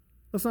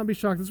 Let's not be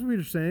shocked. That's what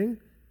Peter's saying.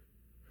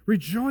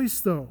 Rejoice,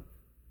 though,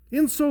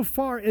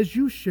 insofar as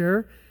you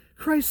share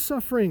Christ's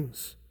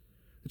sufferings,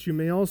 that you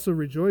may also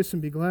rejoice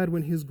and be glad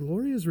when His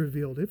glory is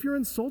revealed. If you're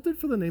insulted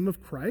for the name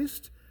of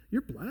Christ,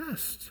 you're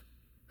blessed.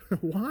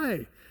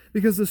 Why?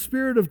 Because the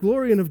Spirit of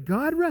glory and of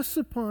God rests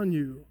upon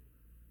you.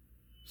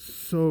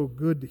 So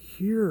good to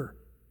hear.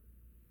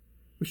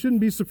 We shouldn't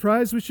be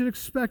surprised. We should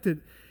expect it.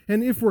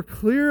 And if we're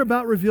clear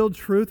about revealed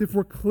truth, if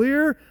we're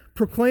clear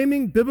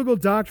proclaiming biblical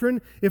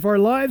doctrine, if our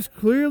lives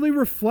clearly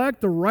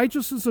reflect the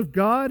righteousness of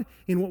God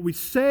in what we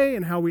say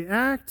and how we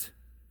act,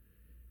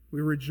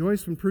 we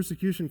rejoice when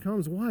persecution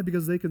comes. Why?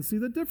 Because they can see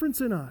the difference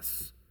in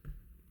us.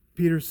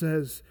 Peter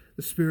says,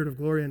 the Spirit of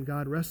glory and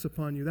God rests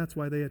upon you. That's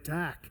why they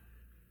attack.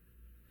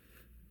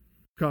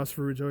 cause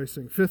for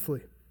rejoicing.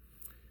 Fifthly,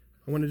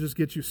 I want to just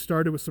get you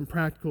started with some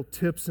practical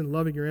tips in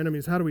loving your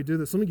enemies. How do we do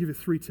this? Let me give you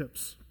 3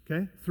 tips,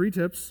 okay? 3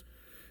 tips.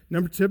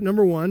 Tip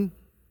number 1,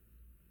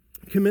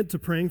 commit to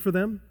praying for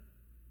them.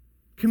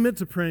 Commit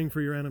to praying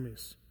for your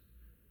enemies.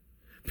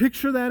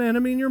 Picture that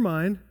enemy in your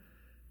mind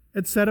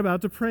and set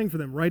about to praying for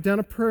them. Write down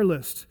a prayer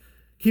list.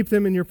 Keep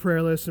them in your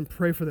prayer list and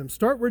pray for them.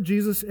 Start where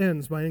Jesus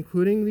ends, by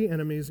including the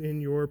enemies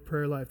in your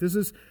prayer life. This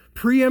is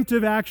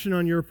preemptive action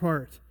on your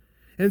part.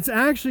 And it's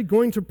actually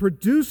going to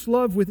produce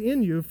love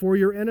within you for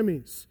your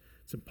enemies.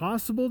 It's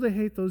impossible to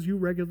hate those you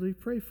regularly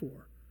pray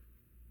for.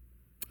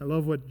 I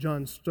love what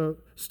John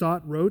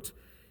Stott wrote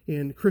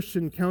in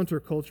Christian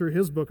Counterculture,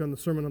 his book on the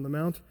Sermon on the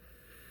Mount.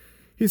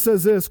 He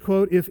says this,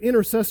 quote, "If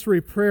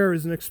intercessory prayer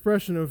is an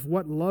expression of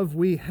what love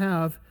we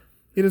have,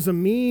 it is a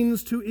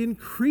means to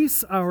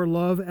increase our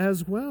love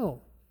as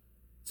well.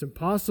 It's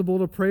impossible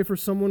to pray for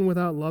someone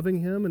without loving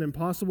him, and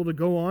impossible to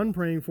go on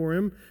praying for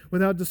him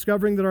without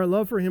discovering that our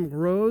love for him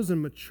grows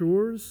and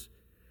matures.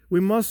 We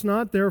must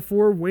not,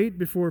 therefore, wait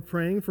before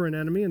praying for an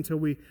enemy until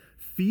we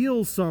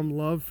feel some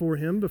love for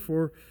him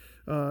in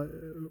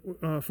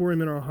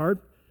our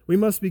heart. We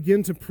must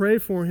begin to pray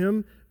for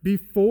him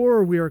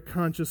before we are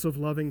conscious of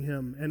loving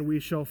him, and we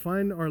shall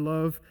find our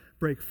love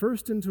break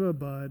first into a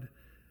bud,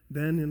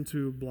 then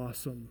into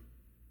blossom."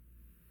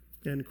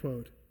 End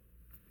quote.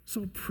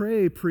 So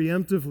pray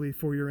preemptively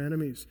for your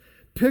enemies.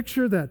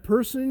 Picture that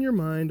person in your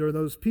mind, or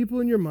those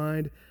people in your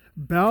mind.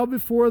 Bow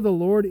before the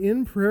Lord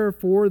in prayer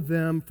for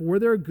them, for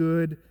their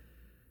good.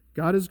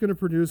 God is going to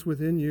produce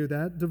within you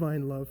that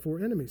divine love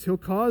for enemies. He'll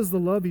cause the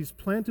love He's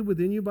planted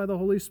within you by the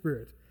Holy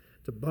Spirit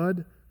to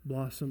bud,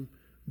 blossom,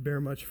 bear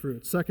much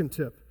fruit. Second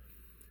tip,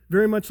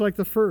 very much like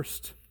the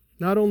first,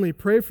 not only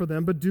pray for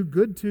them, but do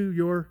good to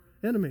your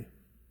enemy.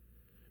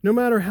 No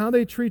matter how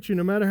they treat you,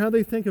 no matter how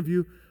they think of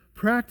you,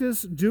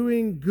 practice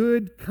doing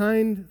good,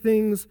 kind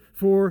things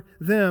for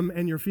them,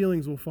 and your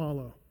feelings will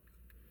follow.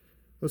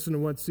 Listen to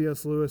what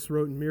C.S. Lewis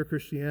wrote in Mere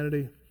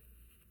Christianity.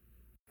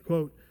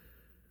 Quote,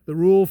 "The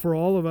rule for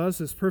all of us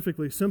is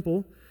perfectly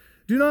simple.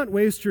 Do not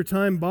waste your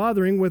time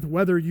bothering with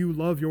whether you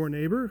love your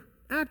neighbor.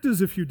 Act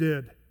as if you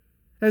did.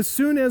 As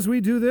soon as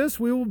we do this,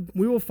 we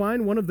will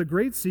find one of the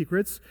great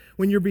secrets.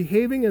 When you're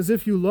behaving as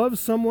if you love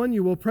someone,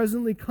 you will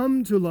presently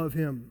come to love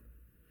him.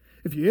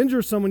 If you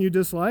injure someone you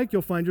dislike,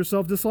 you'll find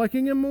yourself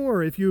disliking him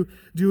more. If you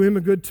do him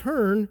a good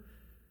turn,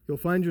 you'll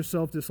find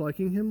yourself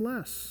disliking him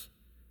less.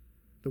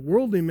 The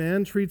worldly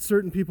man treats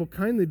certain people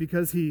kindly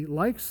because he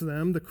likes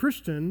them. The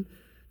Christian,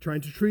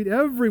 trying to treat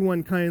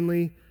everyone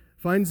kindly,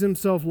 finds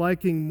himself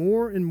liking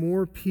more and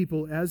more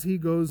people as he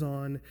goes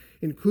on,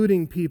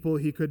 including people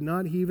he could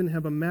not even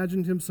have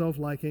imagined himself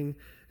liking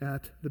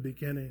at the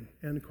beginning."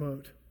 End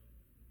quote.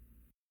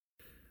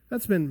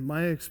 That's been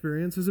my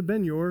experience. Has it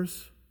been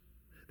yours?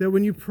 That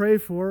when you pray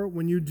for,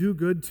 when you do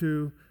good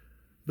to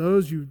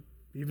those you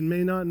even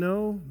may not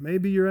know,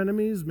 maybe your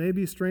enemies,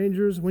 maybe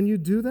strangers, when you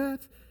do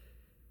that,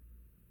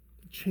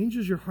 it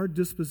changes your heart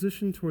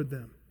disposition toward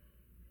them.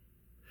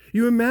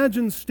 You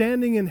imagine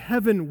standing in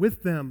heaven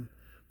with them,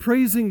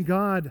 praising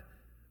God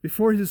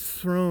before His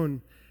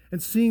throne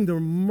and seeing the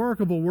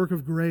remarkable work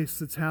of grace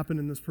that's happened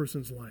in this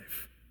person's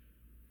life.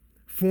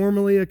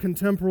 Formerly a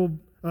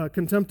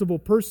contemptible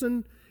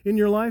person in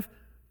your life,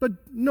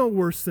 but no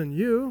worse than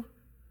you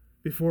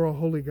before a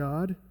holy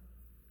God.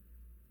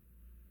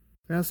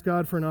 Ask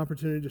God for an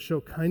opportunity to show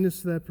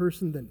kindness to that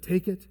person, then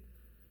take it.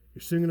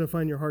 You're soon going to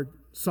find your heart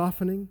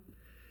softening.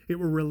 It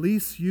will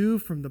release you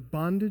from the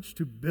bondage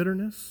to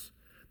bitterness,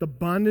 the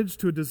bondage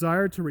to a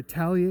desire to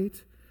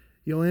retaliate.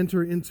 You'll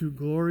enter into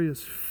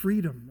glorious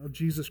freedom of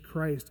Jesus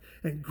Christ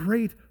and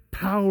great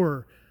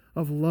power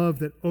of love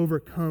that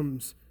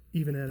overcomes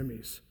even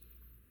enemies.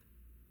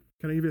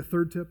 Can I give you a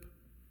third tip?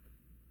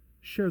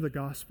 Share the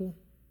gospel.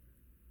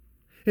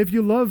 If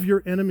you love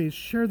your enemies,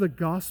 share the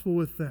gospel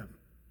with them.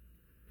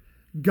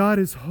 God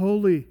is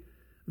holy.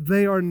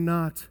 They are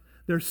not.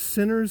 They're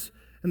sinners,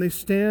 and they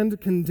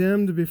stand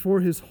condemned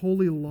before His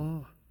holy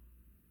law.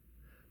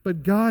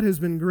 But God has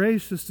been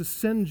gracious to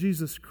send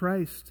Jesus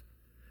Christ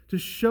to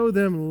show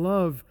them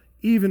love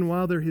even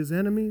while they're His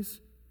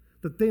enemies,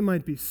 that they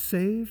might be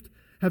saved,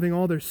 having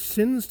all their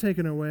sins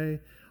taken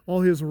away,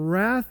 all His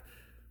wrath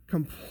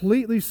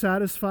completely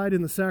satisfied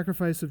in the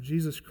sacrifice of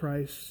Jesus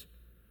Christ.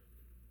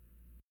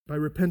 By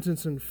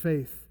repentance and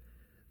faith,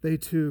 they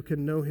too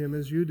can know Him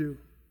as you do,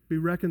 be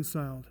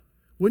reconciled.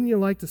 Wouldn't you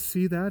like to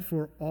see that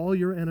for all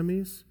your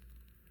enemies?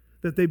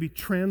 That they be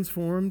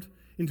transformed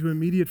into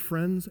immediate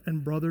friends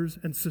and brothers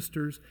and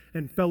sisters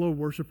and fellow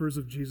worshipers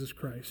of Jesus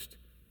Christ.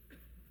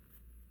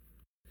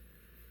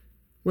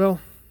 Well,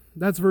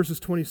 that's verses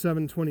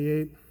 27 and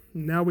 28.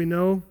 Now we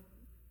know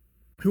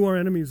who our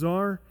enemies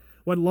are,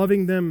 what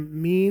loving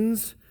them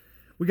means.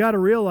 We got to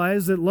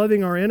realize that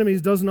loving our enemies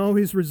doesn't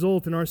always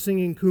result in our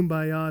singing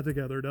Kumbaya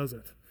together, does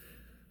it?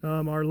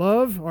 Our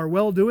love, our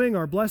well-doing,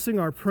 our blessing,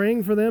 our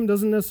praying for them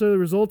doesn't necessarily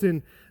result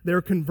in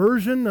their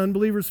conversion,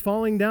 unbelievers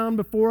falling down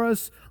before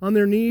us on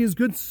their knees.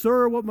 "Good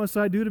sir, what must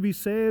I do to be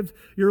saved?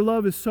 Your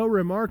love is so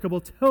remarkable.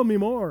 Tell me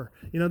more."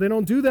 They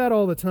don't do that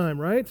all the time,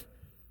 right?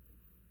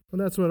 And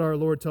that's what our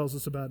Lord tells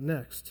us about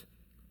next,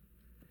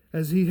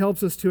 as he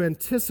helps us to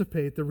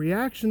anticipate the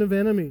reaction of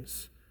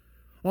enemies,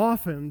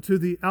 often to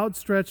the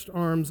outstretched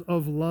arms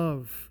of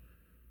love.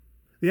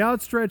 The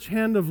outstretched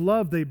hand of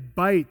love, they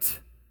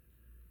bite.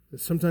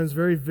 It's sometimes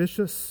very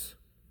vicious.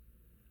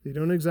 They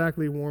don't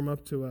exactly warm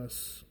up to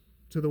us.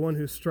 To the one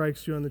who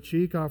strikes you on the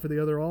cheek, offer the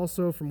other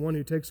also. From one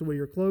who takes away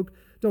your cloak,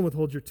 don't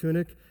withhold your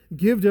tunic.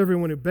 Give to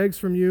everyone who begs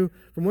from you.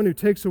 From one who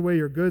takes away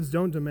your goods,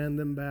 don't demand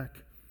them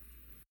back.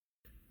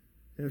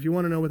 And if you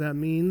want to know what that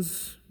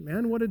means,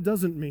 and what it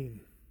doesn't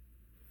mean,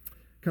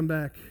 come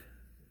back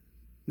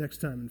next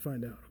time and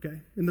find out,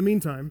 okay? In the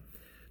meantime,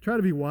 try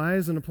to be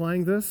wise in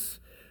applying this,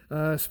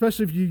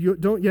 especially if you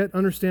don't yet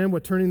understand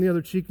what turning the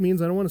other cheek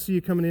means. I don't want to see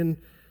you coming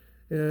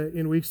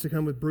in weeks to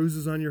come with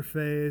bruises on your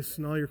face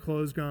and all your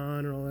clothes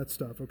gone and all that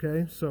stuff,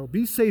 okay? So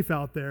be safe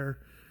out there,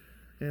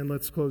 and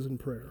let's close in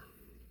prayer.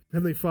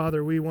 Heavenly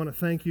Father, we want to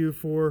thank you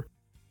for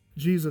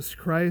Jesus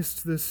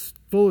Christ, this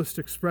fullest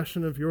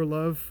expression of your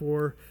love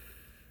for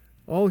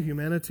all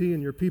humanity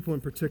and your people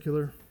in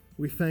particular.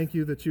 We thank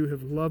you that you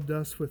have loved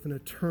us with an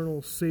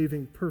eternal,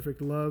 saving,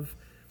 perfect love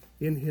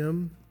in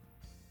him.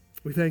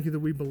 We thank you that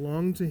we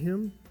belong to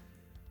him.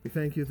 We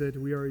thank you that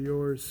we are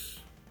yours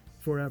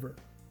forever.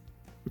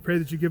 We pray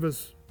that you give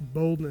us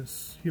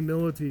boldness,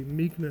 humility,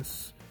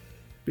 meekness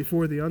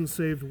before the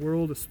unsaved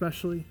world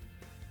especially,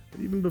 but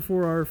even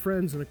before our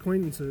friends and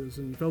acquaintances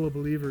and fellow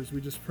believers.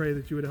 We just pray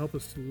that you would help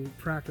us to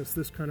practice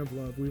this kind of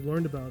love we've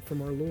learned about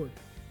from our Lord.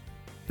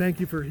 Thank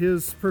you for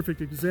his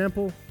perfect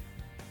example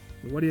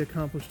and what he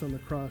accomplished on the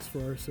cross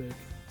for our sake,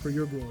 for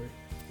your glory.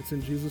 It's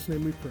in Jesus'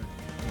 name we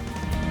pray.